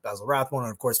Karloff, Basil Rathbone,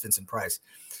 and of course, Vincent Price,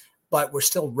 but were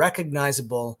still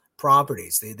recognizable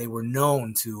properties. They were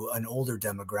known to an older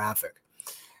demographic.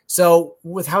 So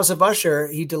with House of Usher,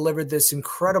 he delivered this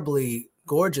incredibly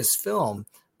gorgeous film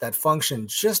that functioned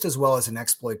just as well as an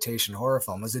exploitation horror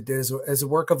film as it did as a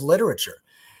work of literature,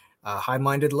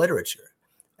 high-minded literature.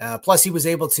 Plus, he was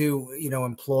able to,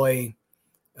 employ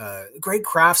great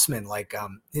craftsmen. Like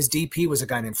his DP was a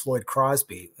guy named Floyd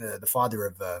Crosby, the father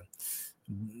of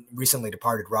recently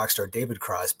departed rock star David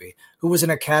Crosby, who was an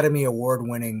Academy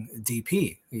Award-winning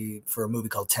DP for a movie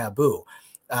called Taboo,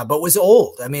 but was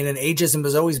old. I mean, and ageism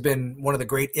has always been one of the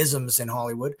great isms in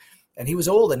Hollywood. And he was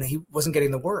old and he wasn't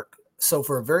getting the work. So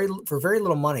for very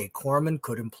little money, Corman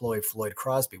could employ Floyd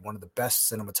Crosby, one of the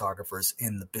best cinematographers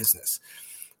in the business,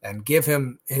 and give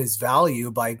him his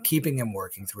value by keeping him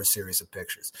working through a series of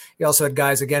pictures. He also had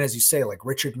guys, again, as you say, like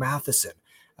Richard Matheson,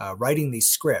 writing these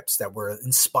scripts that were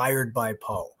inspired by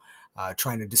Poe,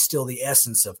 trying to distill the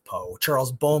essence of Poe.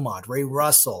 Charles Beaumont, Ray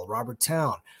Russell, Robert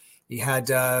Towne. He had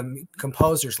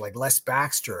composers like Les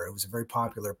Baxter, who was a very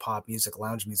popular pop music,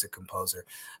 lounge music composer,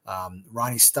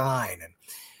 Ronnie Stein,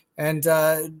 and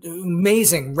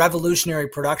amazing revolutionary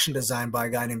production design by a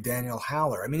guy named Daniel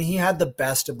Howler. I mean, he had the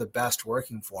best of the best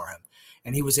working for him,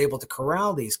 and he was able to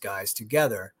corral these guys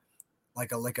together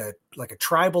like a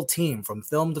tribal team from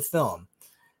film to film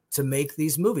to make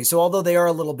these movies. So although they are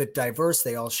a little bit diverse,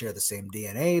 they all share the same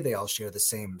DNA, they all share the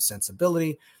same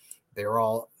sensibility. They're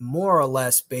all more or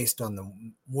less based on the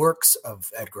works of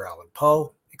Edgar Allan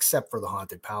Poe, except for The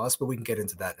Haunted Palace, but we can get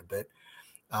into that in a bit.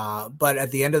 But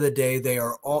at the end of the day, they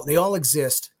all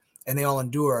exist and they all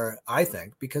endure, I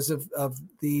think, because of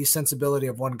the sensibility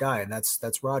of one guy, and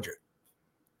that's Roger.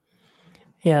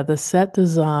 Yeah, the set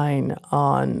design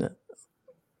on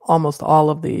almost all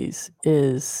of these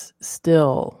is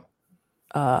still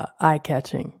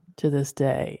eye-catching to this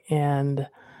day. And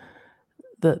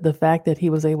the fact that he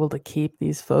was able to keep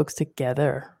these folks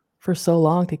together for so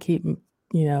long to keep,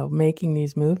 making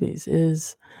these movies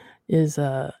is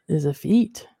a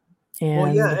feat.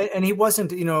 Well, yeah, And and he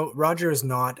wasn't, Roger is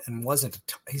not and wasn't,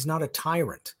 he's not a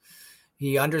tyrant.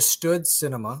 He understood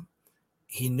cinema.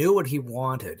 He knew what he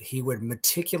wanted. He would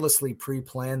meticulously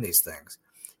pre-plan these things.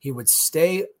 He would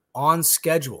stay on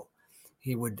schedule.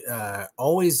 He would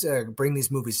always bring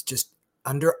these movies just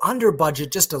under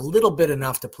budget, just a little bit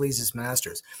enough to please his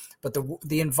masters. But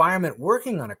the environment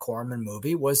working on a Corman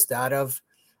movie was that of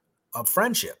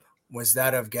friendship, was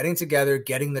that of getting together,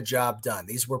 getting the job done.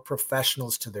 These were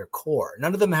professionals to their core.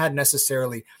 None of them had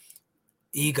necessarily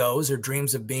egos or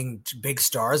dreams of being big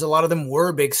stars. A lot of them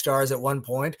were big stars at one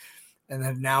point and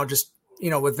have now just,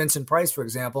 with Vincent Price, for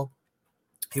example,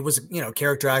 he was,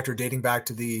 character actor dating back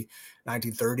to the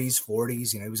 1930s,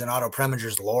 40s. He was in Otto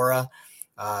Preminger's Laura.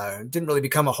 Didn't really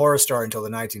become a horror star until the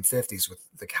 1950s with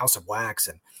the House of Wax.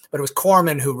 But it was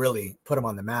Corman who really put him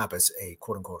on the map as a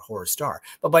quote unquote horror star.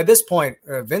 But by this point,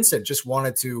 Vincent just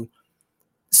wanted to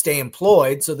stay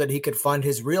employed so that he could fund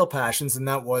his real passions. And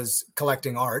that was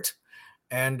collecting art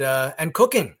and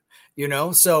cooking,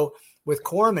 So with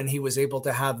Corman, he was able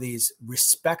to have these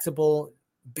respectable,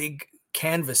 big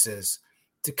canvases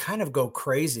to kind of go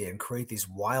crazy and create these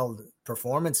wild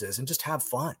performances and just have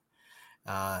fun.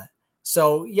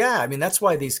 So, yeah, that's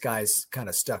why these guys kind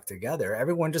of stuck together.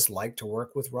 Everyone just liked to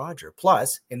work with Roger.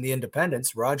 Plus, in the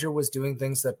independents, Roger was doing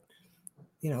things that,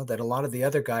 that a lot of the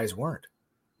other guys weren't.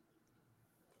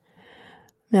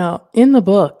 now, in the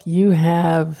book, you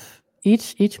have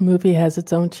each movie has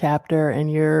its own chapter,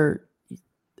 and you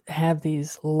have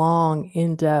these long,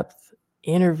 in-depth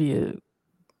interview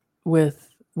with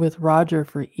Roger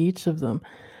for each of them.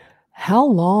 How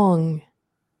long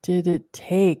did it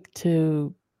take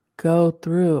to go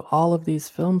through all of these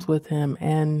films with him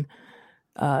and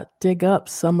dig up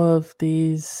some of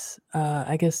these,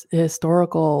 I guess,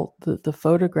 historical, the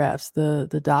photographs,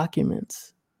 the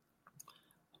documents?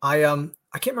 I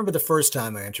can't remember the first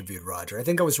time I interviewed Roger. I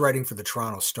think I was writing for the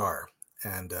Toronto Star,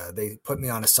 and they put me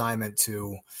on assignment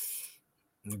to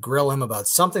grill him about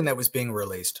something that was being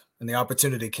released, and the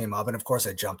opportunity came up, and of course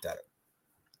I jumped at it.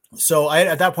 So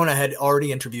at that point I had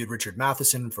already interviewed Richard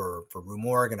Matheson for Rue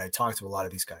Morgue, and I talked to a lot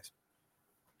of these guys.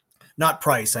 Not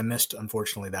Price. I missed,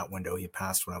 unfortunately, that window. He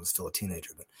passed when I was still a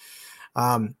teenager.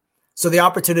 But so the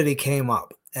opportunity came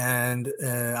up, and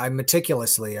I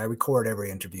record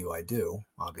every interview I do,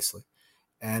 obviously,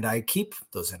 and I keep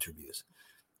those interviews.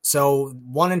 So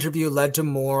one interview led to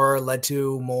more, led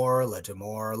to more, led to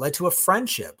more, led to a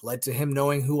friendship, led to him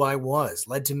knowing who I was,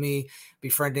 led to me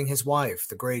befriending his wife,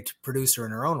 the great producer in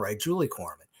her own right, Julie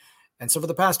Corman. And so for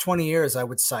the past 20 years, I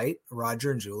would cite Roger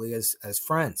and Julie as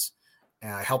friends.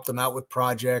 And I helped them out with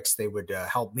projects. They would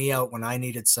help me out when I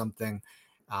needed something.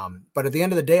 But at the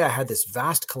end of the day, I had this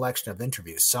vast collection of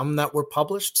interviews, some that were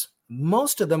published,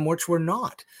 most of them which were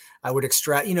not. I would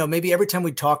extract, maybe every time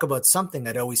we'd talk about something,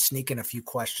 I'd always sneak in a few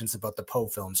questions about the Poe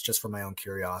films just for my own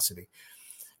curiosity.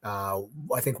 I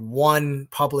think one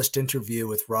published interview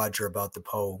with Roger about the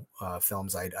Poe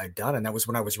films I'd done, and that was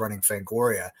when I was running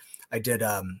Fangoria. I did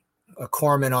a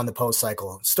Corman on the Poe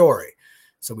cycle story.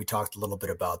 So we talked a little bit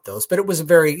about those, but it was a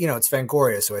very, it's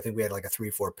Fangoria. So I think we had like a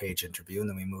 3-4 page interview, and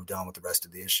then we moved on with the rest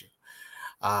of the issue.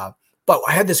 But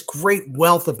I had this great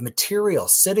wealth of material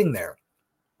sitting there.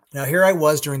 Now, here I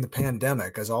was during the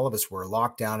pandemic, as all of us were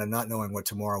locked down and not knowing what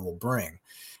tomorrow will bring.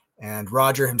 And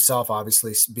Roger himself,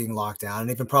 obviously being locked down,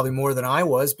 and even probably more than I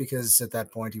was, because at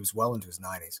that point he was well into his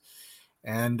 90s.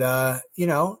 And,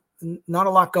 not a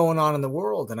lot going on in the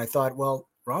world. And I thought, well,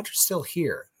 Roger's still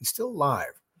here. He's still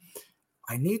alive.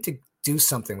 I need to do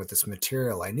something with this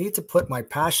material. I need to put my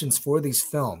passions for these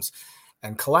films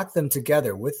and collect them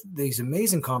together with these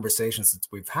amazing conversations that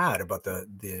we've had about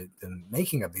the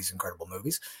making of these incredible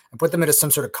movies, and put them into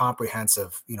some sort of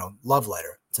comprehensive, love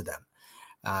letter to them.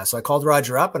 So I called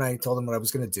Roger up and I told him what I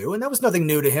was going to do. And that was nothing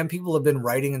new to him. People have been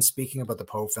writing and speaking about the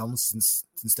Poe films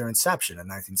since their inception in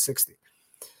 1960.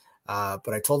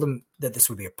 But I told him that this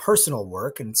would be a personal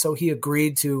work. And so he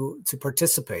agreed to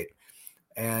participate.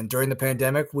 And during the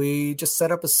pandemic, we just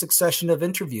set up a succession of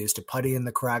interviews to putty in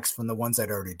the cracks from the ones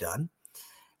I'd already done.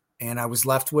 And I was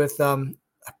left with a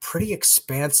pretty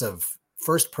expansive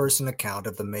first-person account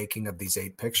of the making of these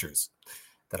 8 pictures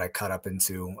that I cut up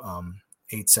into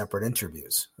 8 separate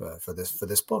interviews for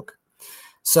this book.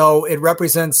 So it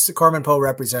represents, Corman Poe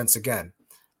represents, again,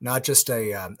 not just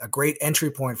a great entry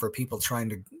point for people trying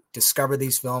to discover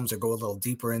these films or go a little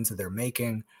deeper into their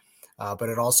making, but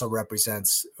it also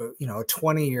represents, a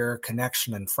 20-year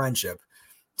connection and friendship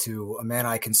to a man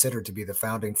I consider to be the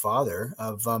founding father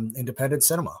of independent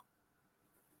cinema.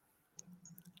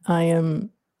 I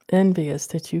am envious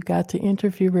that you got to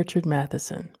interview Richard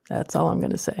Matheson. That's all I'm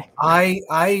going to say.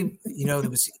 There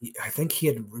was, I think he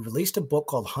had released a book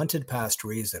called Hunted Past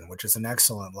Reason, which is an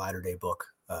excellent latter day book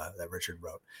that Richard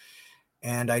wrote.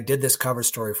 And I did this cover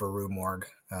story for Rue Morgue.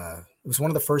 It was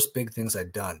one of the first big things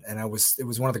I'd done. And it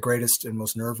was one of the greatest and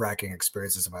most nerve wracking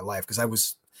experiences of my life, because I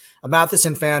was a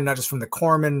Matheson fan, not just from the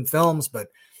Corman films, but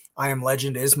I Am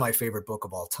Legend is my favorite book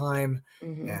of all time.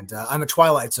 Mm-hmm. And I'm a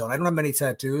Twilight Zone. I don't have many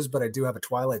tattoos, but I do have a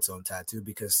Twilight Zone tattoo,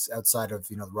 because outside of,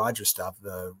 the Roger stuff,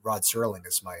 the Rod Serling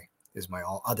is my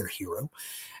all other hero.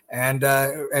 And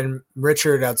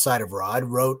Richard, outside of Rod,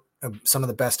 wrote some of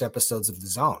the best episodes of The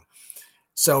Zone.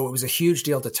 So it was a huge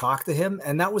deal to talk to him.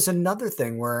 And that was another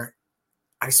thing where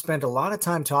I spent a lot of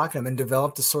time talking to him and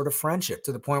developed a sort of friendship,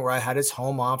 to the point where I had his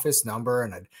home office number,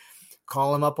 and I'd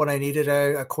call him up when I needed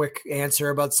a quick answer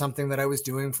about something that I was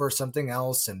doing for something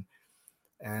else. And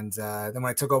then when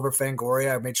I took over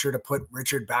Fangoria, I made sure to put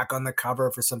Richard back on the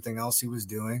cover for something else he was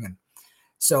doing. And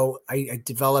so I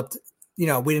developed, we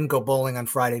didn't go bowling on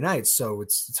Friday nights, so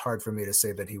it's hard for me to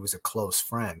say that he was a close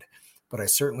friend. But I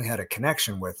certainly had a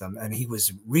connection with him, and he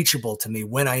was reachable to me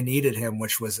when I needed him,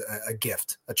 which was a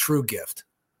gift, a true gift.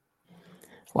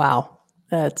 Wow.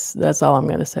 That's all I'm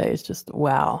going to say. It's just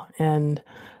wow. And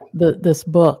this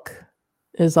book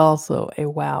is also a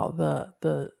wow.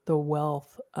 The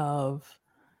wealth of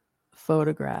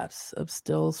photographs, of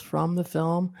stills from the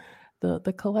film,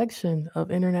 the collection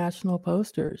of international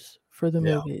posters for the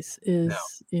movies is,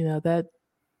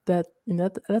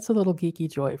 that's a little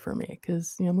geeky joy for me,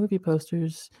 because movie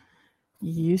posters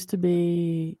used to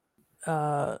be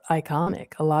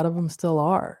iconic. A lot of them still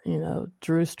are.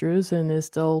 Drew Struzan is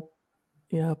still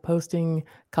posting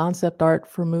concept art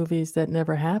for movies that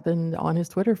never happened on his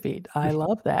Twitter feed. I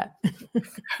love that.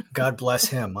 God bless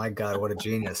him. My God, what a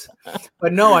genius.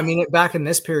 But no, I mean, back in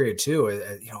this period too,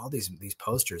 all these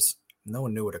posters, no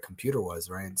one knew what a computer was,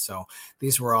 right? So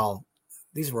these were all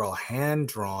hand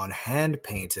drawn, hand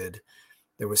painted.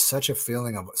 There was such a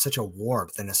feeling of such a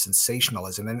warmth and a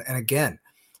sensationalism. And again,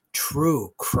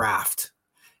 true craft.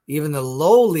 Even the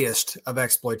lowliest of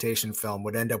exploitation film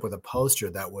would end up with a poster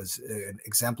that was an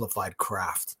exemplified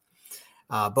craft.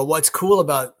 But what's cool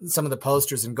about some of the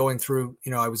posters and going through,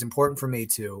 it was important for me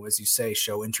to, as you say,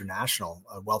 show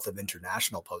a wealth of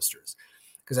international posters,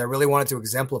 because I really wanted to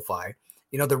exemplify,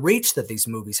 the reach that these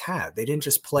movies had. They didn't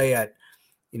just play at,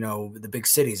 the big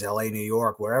cities, LA, New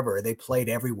York, wherever. They played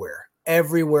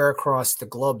everywhere across the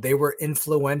globe. They were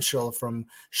influential from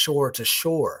shore to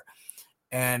shore.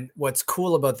 And what's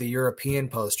cool about the European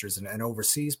posters and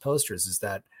overseas posters is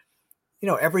that,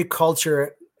 every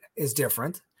culture is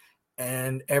different,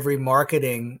 and every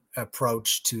marketing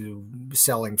approach to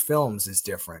selling films is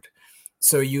different.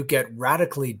 So you get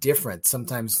radically different,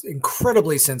 sometimes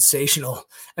incredibly sensational,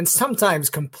 and sometimes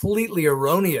completely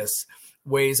erroneous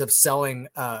ways of selling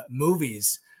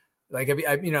movies. Like,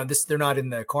 they're not in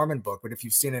the Corman book, but if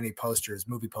you've seen any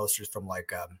movie posters from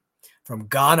from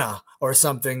Ghana or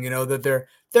something, that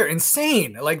they're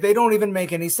insane. Like, they don't even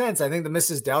make any sense. I think the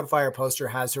Mrs. Doubtfire poster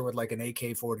has her with like an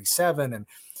AK-47. And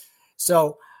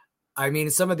so, I mean,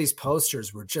 some of these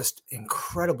posters were just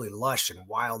incredibly lush and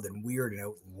wild and weird and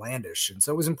outlandish. And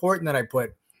so it was important that I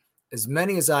put as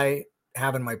many as I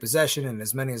have in my possession and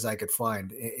as many as I could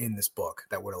find in this book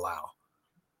that would allow.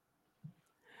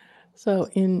 So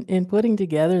in putting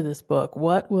together this book,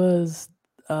 what was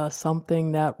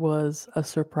something that was a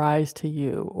surprise to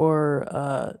you,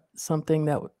 or something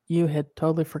that you had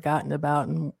totally forgotten about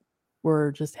and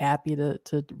were just happy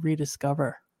to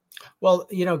rediscover? Well,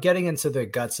 getting into the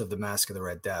guts of the Mask of the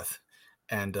Red Death,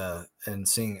 and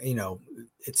seeing,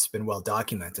 it's been well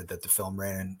documented that the film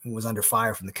ran and was under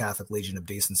fire from the Catholic Legion of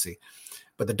Decency.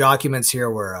 But the documents here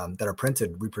that are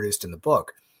printed, reproduced in the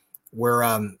book,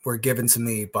 were given to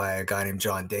me by a guy named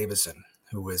John Davison,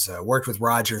 who was worked with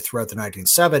Roger throughout the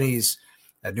 1970s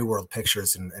at New World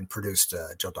Pictures and produced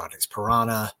Joe Dante's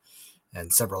Piranha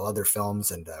and several other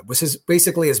films, and was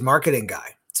basically his marketing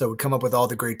guy. So would come up with all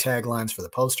the great taglines for the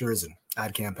posters and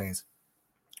ad campaigns.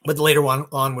 But later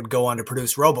on would go on to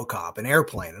produce RoboCop and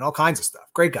Airplane and all kinds of stuff.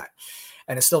 Great guy.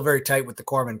 And is still very tight with the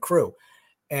Corman crew.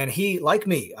 And he, like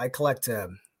me, I collect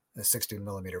 16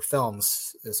 millimeter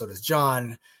films. So does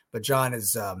John. But John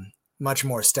is much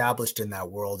more established in that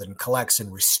world and collects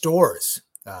and restores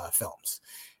films.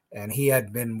 And he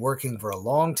had been working for a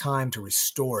long time to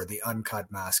restore the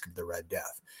uncut Mask of the Red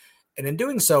Death. And in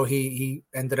doing so, he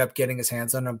ended up getting his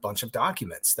hands on a bunch of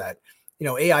documents that,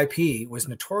 AIP was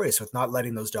notorious with not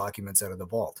letting those documents out of the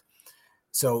vault.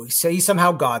 So he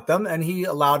somehow got them, and he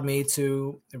allowed me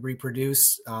to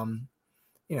reproduce,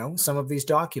 some of these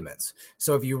documents.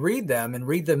 So if you read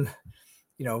them,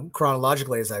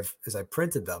 chronologically as I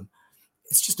printed them,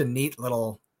 it's just a neat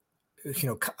little,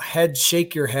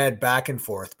 shake your head back and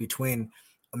forth between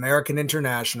American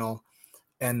International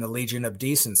and the Legion of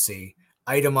Decency,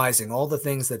 itemizing all the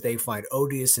things that they find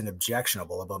odious and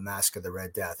objectionable about Mask of the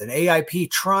Red Death. And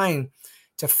AIP trying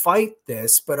to fight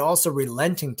this, but also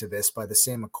relenting to this by the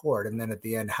same accord. And then at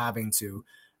the end, having to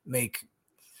make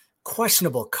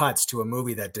questionable cuts to a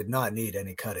movie that did not need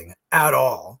any cutting at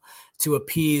all to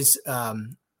appease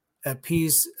the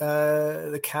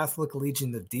Catholic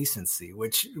Legion of Decency,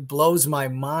 which blows my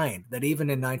mind that even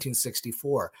in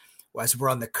 1964, as we're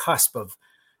on the cusp of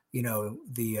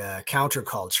the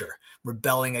counterculture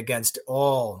rebelling against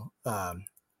all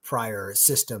prior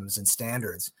systems and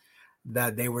standards,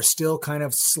 that they were still kind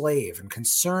of slave and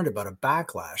concerned about a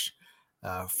backlash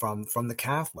from the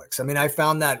Catholics. I mean, I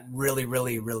found that really,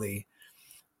 really, really,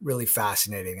 really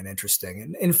fascinating and interesting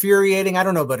and infuriating. I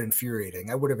don't know about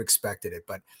infuriating. I would have expected it,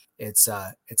 but it's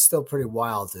still pretty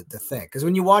wild to think. Because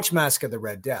when you watch Mask of the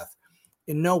Red Death,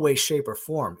 in no way, shape, or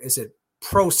form is it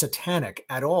pro-satanic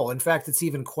at all. In fact, it's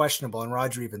even questionable, and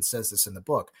Roger even says this in the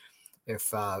book,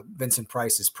 if Vincent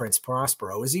Price's Prince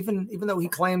Prospero is even though he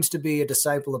claims to be a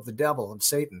disciple of the devil, of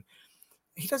Satan,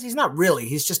 he's not really.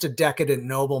 He's just a decadent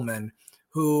nobleman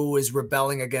who is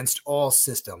rebelling against all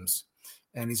systems,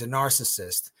 and he's a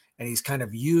narcissist, and he's kind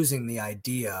of using the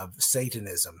idea of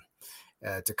Satanism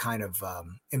to kind of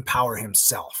empower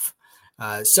himself.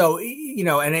 And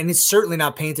it's certainly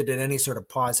not painted in any sort of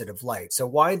positive light. So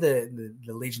why the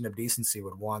Legion of Decency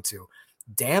would want to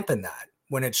dampen that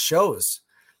when it shows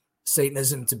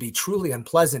Satanism to be truly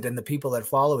unpleasant and the people that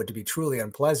follow it to be truly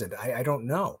unpleasant, I don't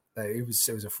know. It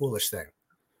was a foolish thing.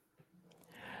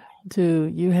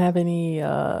 Do you have any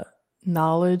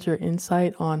knowledge or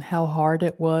insight on how hard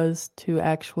it was to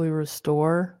actually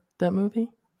restore that movie?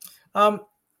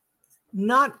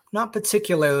 Not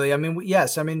particularly. I mean,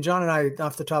 yes. I mean, John and I,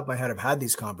 off the top of my head, have had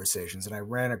these conversations, and I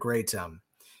ran a great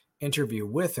interview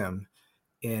with him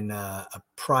in a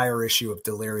prior issue of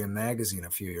Delirium magazine a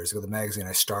few years ago. The magazine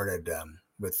I started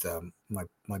with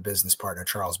my business partner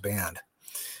Charles Band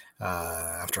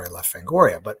after I left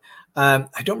Fangoria. But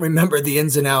I don't remember the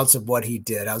ins and outs of what he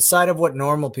did outside of what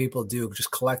normal people do,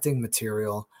 just collecting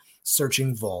material,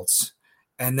 searching vaults,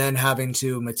 and then having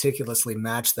to meticulously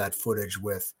match that footage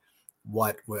with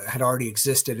what had already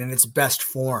existed in its best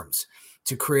forms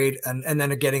to create, and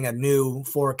then getting a new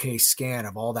 4K scan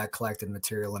of all that collected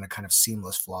material in a kind of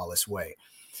seamless, flawless way.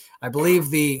 I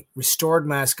believe the restored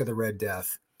Mask of the Red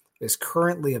Death is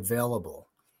currently available,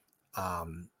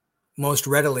 most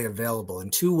readily available in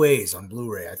two ways on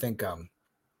Blu-ray. I think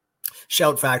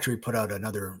Shout Factory put out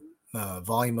another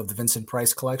volume of the Vincent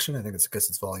Price collection. I guess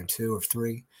it's volume 2 or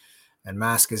 3, and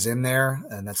Mask is in there,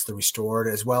 and that's the restored,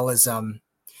 as well as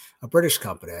a British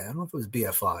company. I don't know if it was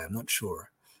BFI. I'm not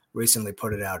sure. Recently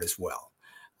put it out as well.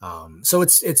 So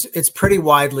it's pretty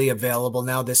widely available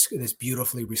now. This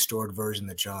beautifully restored version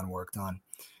that John worked on.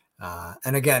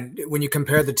 And again, when you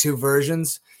compare the two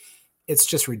versions, it's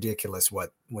just ridiculous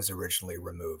what was originally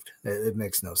removed. It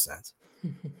makes no sense.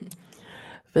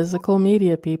 Physical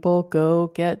media, people, go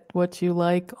get what you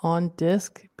like on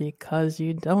disc because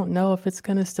you don't know if it's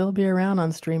going to still be around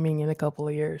on streaming in a couple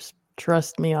of years.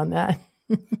 Trust me on that.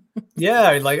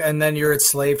 Yeah, and then you're a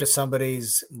slave to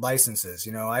somebody's licenses.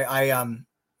 I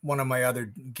one of my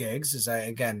other gigs is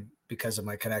because of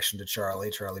my connection to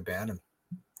Charlie Band, and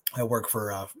I work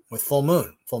with Full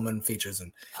Moon Features,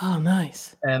 and oh,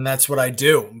 nice. And that's what I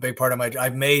do. A big part of I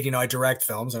direct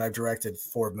films, and I've directed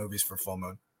 4 movies for Full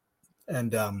Moon,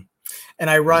 and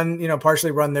I run,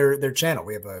 partially run their channel.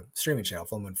 We have a streaming channel,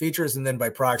 Full Moon Features, and then by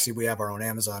proxy we have our own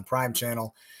Amazon Prime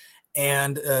channel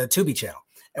and Tubi channel.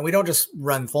 And we don't just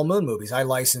run Full Moon movies. I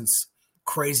license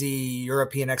crazy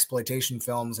European exploitation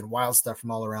films and wild stuff from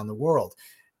all around the world.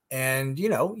 And,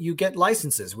 you get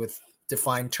licenses with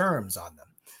defined terms on them.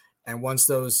 And once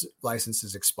those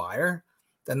licenses expire,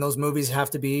 then those movies have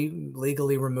to be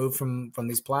legally removed from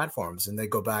these platforms, and they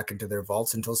go back into their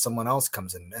vaults until someone else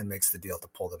comes in and makes the deal to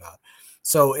pull them out.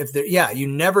 So you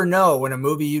never know when a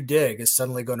movie you dig is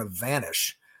suddenly going to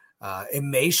vanish. It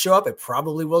may show up. It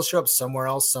probably will show up somewhere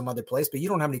else, some other place, but you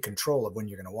don't have any control of when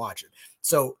you're going to watch it.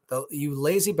 So you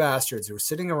lazy bastards who are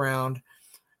sitting around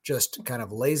just kind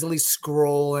of lazily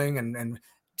scrolling and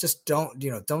just don't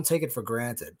take it for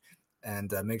granted,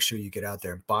 and make sure you get out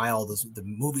there and buy all the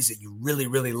movies that you really,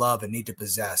 really love and need to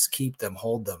possess, keep them,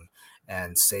 hold them,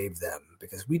 and save them,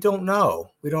 because we don't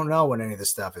know. We don't know when any of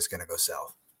this stuff is going to go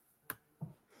south.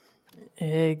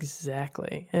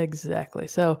 Exactly.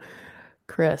 So,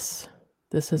 Chris,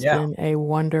 this has Yeah. been a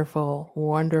wonderful,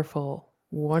 wonderful,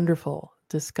 wonderful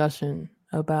discussion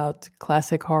about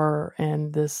classic horror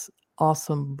and this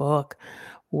awesome book.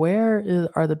 Where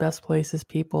are the best places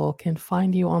people can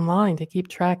find you online to keep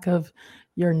track of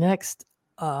your next,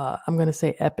 I'm going to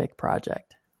say, epic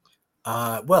project?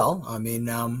 Well, I mean,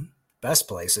 best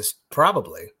place is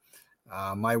probably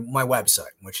my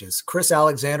website, which is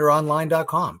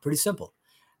chrisalexanderonline.com. Pretty simple.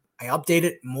 I update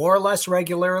it more or less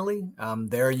regularly.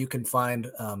 There you can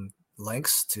find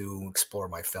links to explore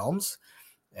my films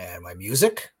and my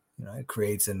music. I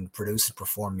create and produce and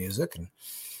perform music, and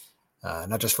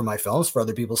not just for my films, for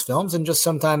other people's films, and just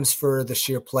sometimes for the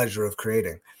sheer pleasure of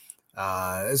creating,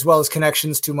 as well as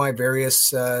connections to my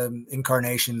various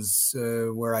incarnations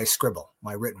where I scribble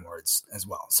my written words as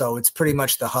well. So it's pretty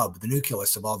much the hub, the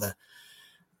nucleus of all the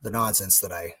nonsense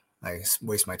that I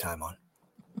waste my time on.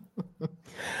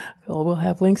 Well, we'll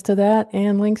have links to that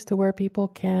and links to where people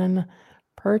can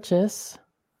purchase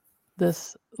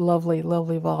this lovely,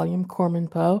 lovely volume, Corman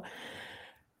Poe.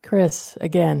 Chris,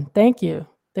 again, thank you.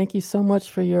 Thank you so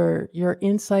much for your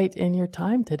insight and your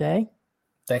time today.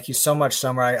 Thank you so much,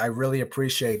 Summer. I really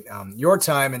appreciate your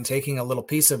time and taking a little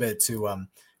piece of it to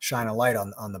shine a light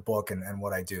on the book and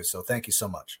what I do. So thank you so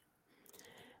much.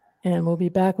 And we'll be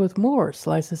back with more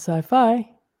Slice of Sci-Fi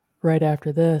right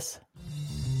after this.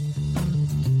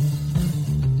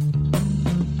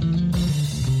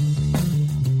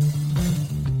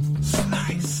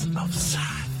 Slice of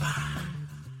Sci-Fi.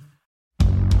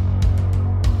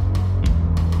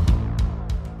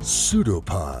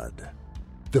 Pseudopod,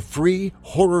 the free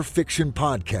horror fiction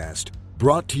podcast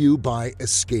brought to you by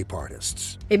escape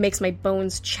artists. It makes my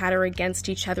bones chatter against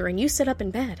each other and you sit up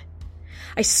in bed.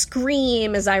 I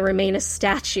scream as I remain a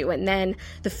statue, and then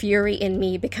the fury in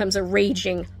me becomes a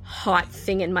raging, hot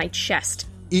thing in my chest.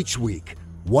 Each week,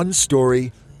 one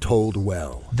story told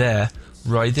well. There,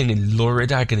 writhing in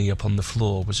lurid agony upon the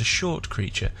floor, was a short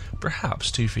creature,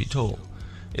 perhaps 2 feet tall.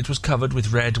 It was covered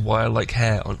with red, wire-like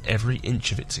hair on every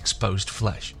inch of its exposed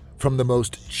flesh. From the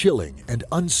most chilling and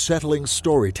unsettling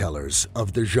storytellers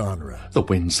of the genre. The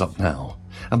wind's up now,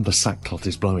 and the sackcloth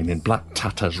is blowing in black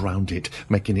tatters round it,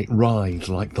 making it writhe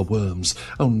like the worms.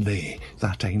 Only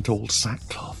that ain't all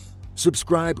sackcloth.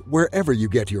 Subscribe wherever you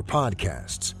get your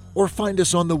podcasts, or find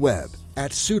us on the web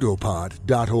at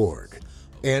pseudopod.org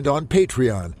and on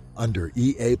Patreon under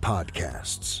EA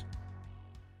Podcasts.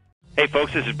 Hey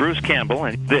folks, this is Bruce Campbell,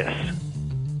 and this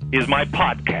is my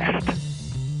podcast.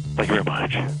 Thank you very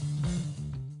much.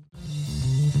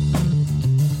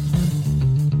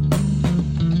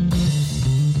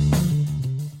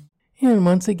 And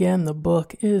once again, the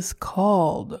book is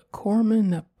called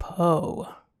Corman Poe.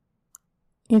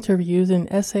 Interviews and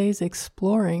essays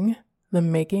exploring the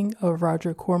making of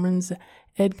Roger Corman's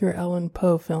Edgar Allan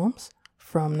Poe films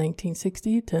from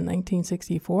 1960 to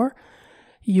 1964.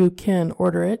 You can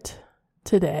order it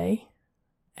today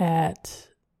at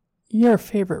your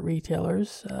favorite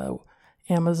retailers,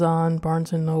 Amazon,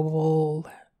 Barnes & Noble,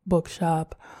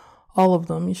 Bookshop, all of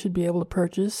them. You should be able to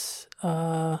purchase.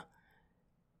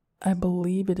 I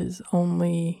believe it is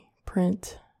only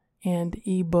print and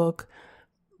ebook,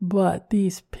 but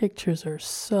these pictures are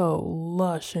so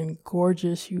lush and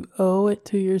gorgeous. You owe it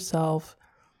to yourself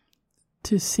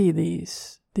to see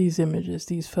these images,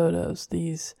 these photos,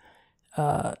 these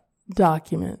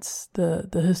documents, the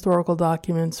historical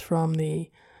documents from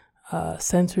the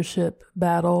censorship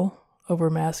battle over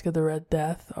Mask of the Red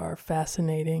Death are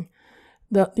fascinating.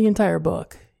 The entire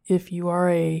book, if you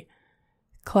are a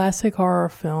classic horror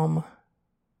film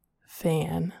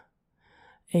fan,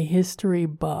 a history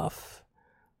buff,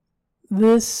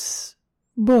 this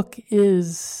book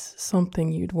is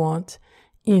something you'd want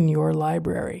in your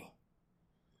library.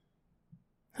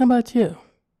 How about you?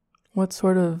 What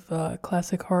sort of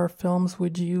classic horror films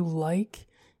would you like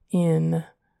in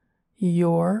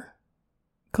your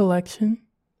collection?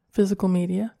 Physical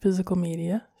media,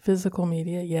 yeah.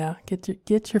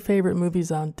 Get your favorite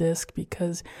movies on disc,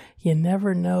 because you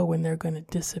never know when they're going to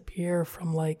disappear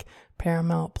from like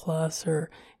Paramount Plus or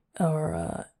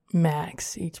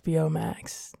Max, HBO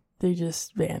Max. They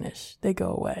just vanish. They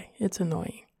go away. It's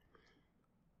annoying.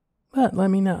 But let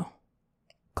me know.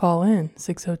 Call in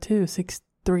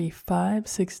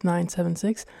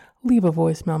 602-635-6976. Leave a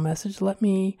voicemail message. Let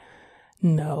me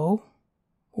know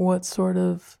what sort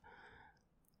of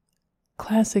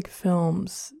classic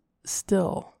films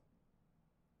still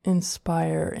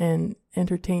inspire and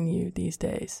entertain you these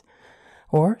days.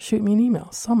 Or shoot me an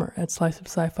email,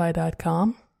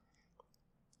 summer@sliceofsci-fi.com.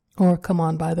 or come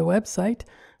on by the website,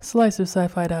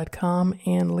 sliceofsci-fi.com,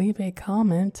 and leave a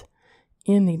comment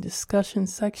in the discussion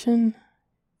section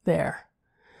there.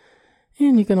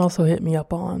 And you can also hit me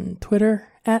up on Twitter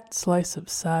at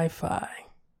sliceofsci-fi.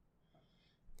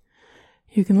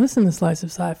 You can listen to Slice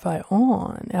of Sci-Fi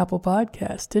on Apple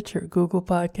Podcasts, Stitcher, Google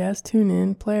Podcasts,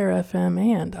 TuneIn, Player FM,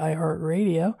 and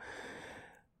iHeartRadio.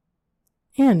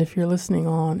 And if you're listening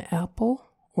on Apple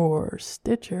or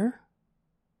Stitcher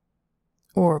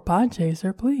or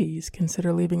Podchaser, please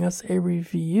consider leaving us a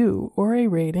review or a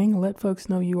rating. Let folks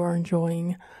know you are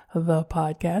enjoying the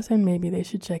podcast and maybe they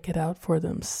should check it out for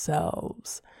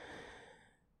themselves.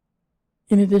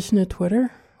 In addition to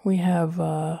Twitter, we have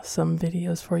some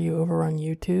videos for you over on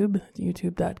YouTube,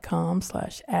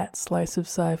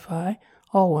 youtube.com/@sliceofsci-fi,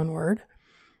 all one word.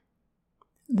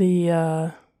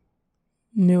 The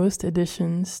newest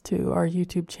additions to our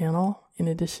YouTube channel, in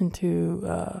addition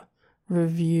to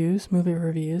movie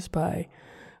reviews by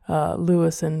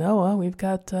Lewis and Noah, we've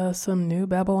got some new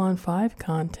Babylon 5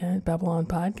 content, Babylon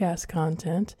podcast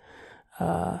content.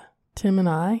 Tim and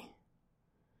I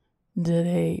did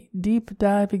a deep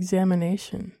dive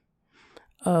examination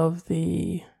of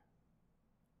the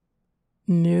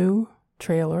new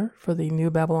trailer for the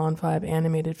new Babylon 5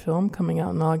 animated film coming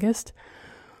out in August.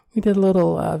 We did a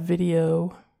little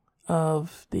video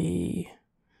of the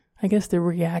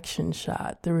reaction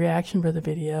shot, the reaction for the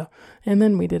video, and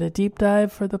then we did a deep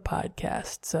dive for the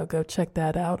podcast. So go check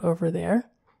that out over there,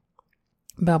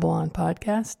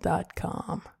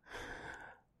 babylonpodcast.com.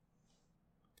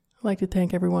 I'd like to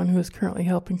thank everyone who is currently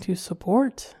helping to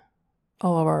support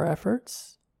all of our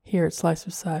efforts here at Slice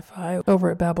of Sci-Fi, over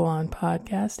at Babylon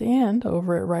Podcast, and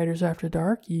over at Writers After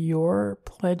Dark. Your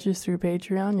pledges through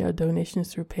Patreon, your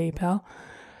donations through PayPal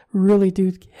really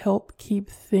do help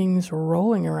keep things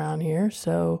rolling around here.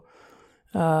 So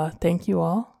thank you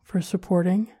all for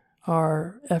supporting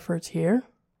our efforts here.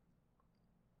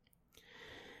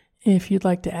 If you'd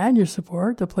like to add your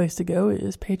support, the place to go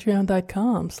is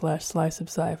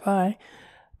patreon.com/sliceofsci-fi.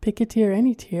 Pick a tier,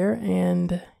 any tier,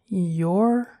 and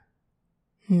your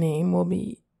name will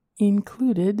be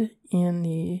included in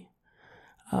the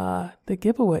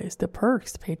giveaways, the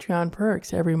perks, the Patreon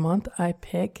perks. Every month I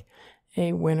pick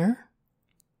a winner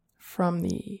from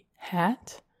the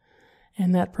hat,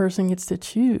 and that person gets to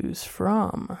choose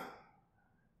from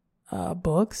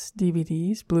books,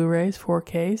 DVDs, Blu-rays,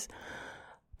 4Ks,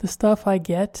 the stuff I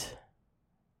get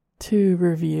to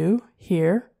review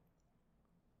here.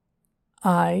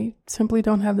 I simply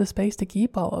don't have the space to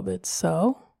keep all of it,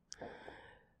 so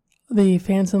the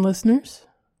fans and listeners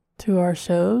to our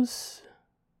shows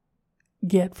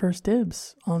get first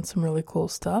dibs on some really cool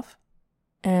stuff,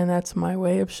 and that's my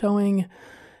way of showing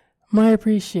my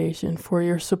appreciation for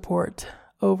your support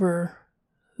over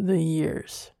the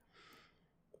years.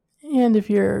 And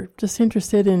if you're just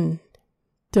interested in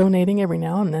donating every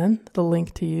now and then, the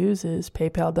link to use is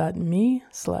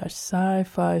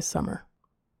paypal.me/sci-fi summer.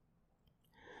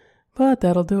 But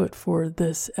that'll do it for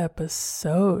this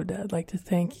episode. I'd like to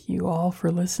thank you all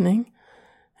for listening,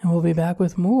 and we'll be back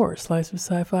with more Slice of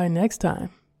Sci-Fi next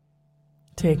time.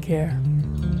 Take care.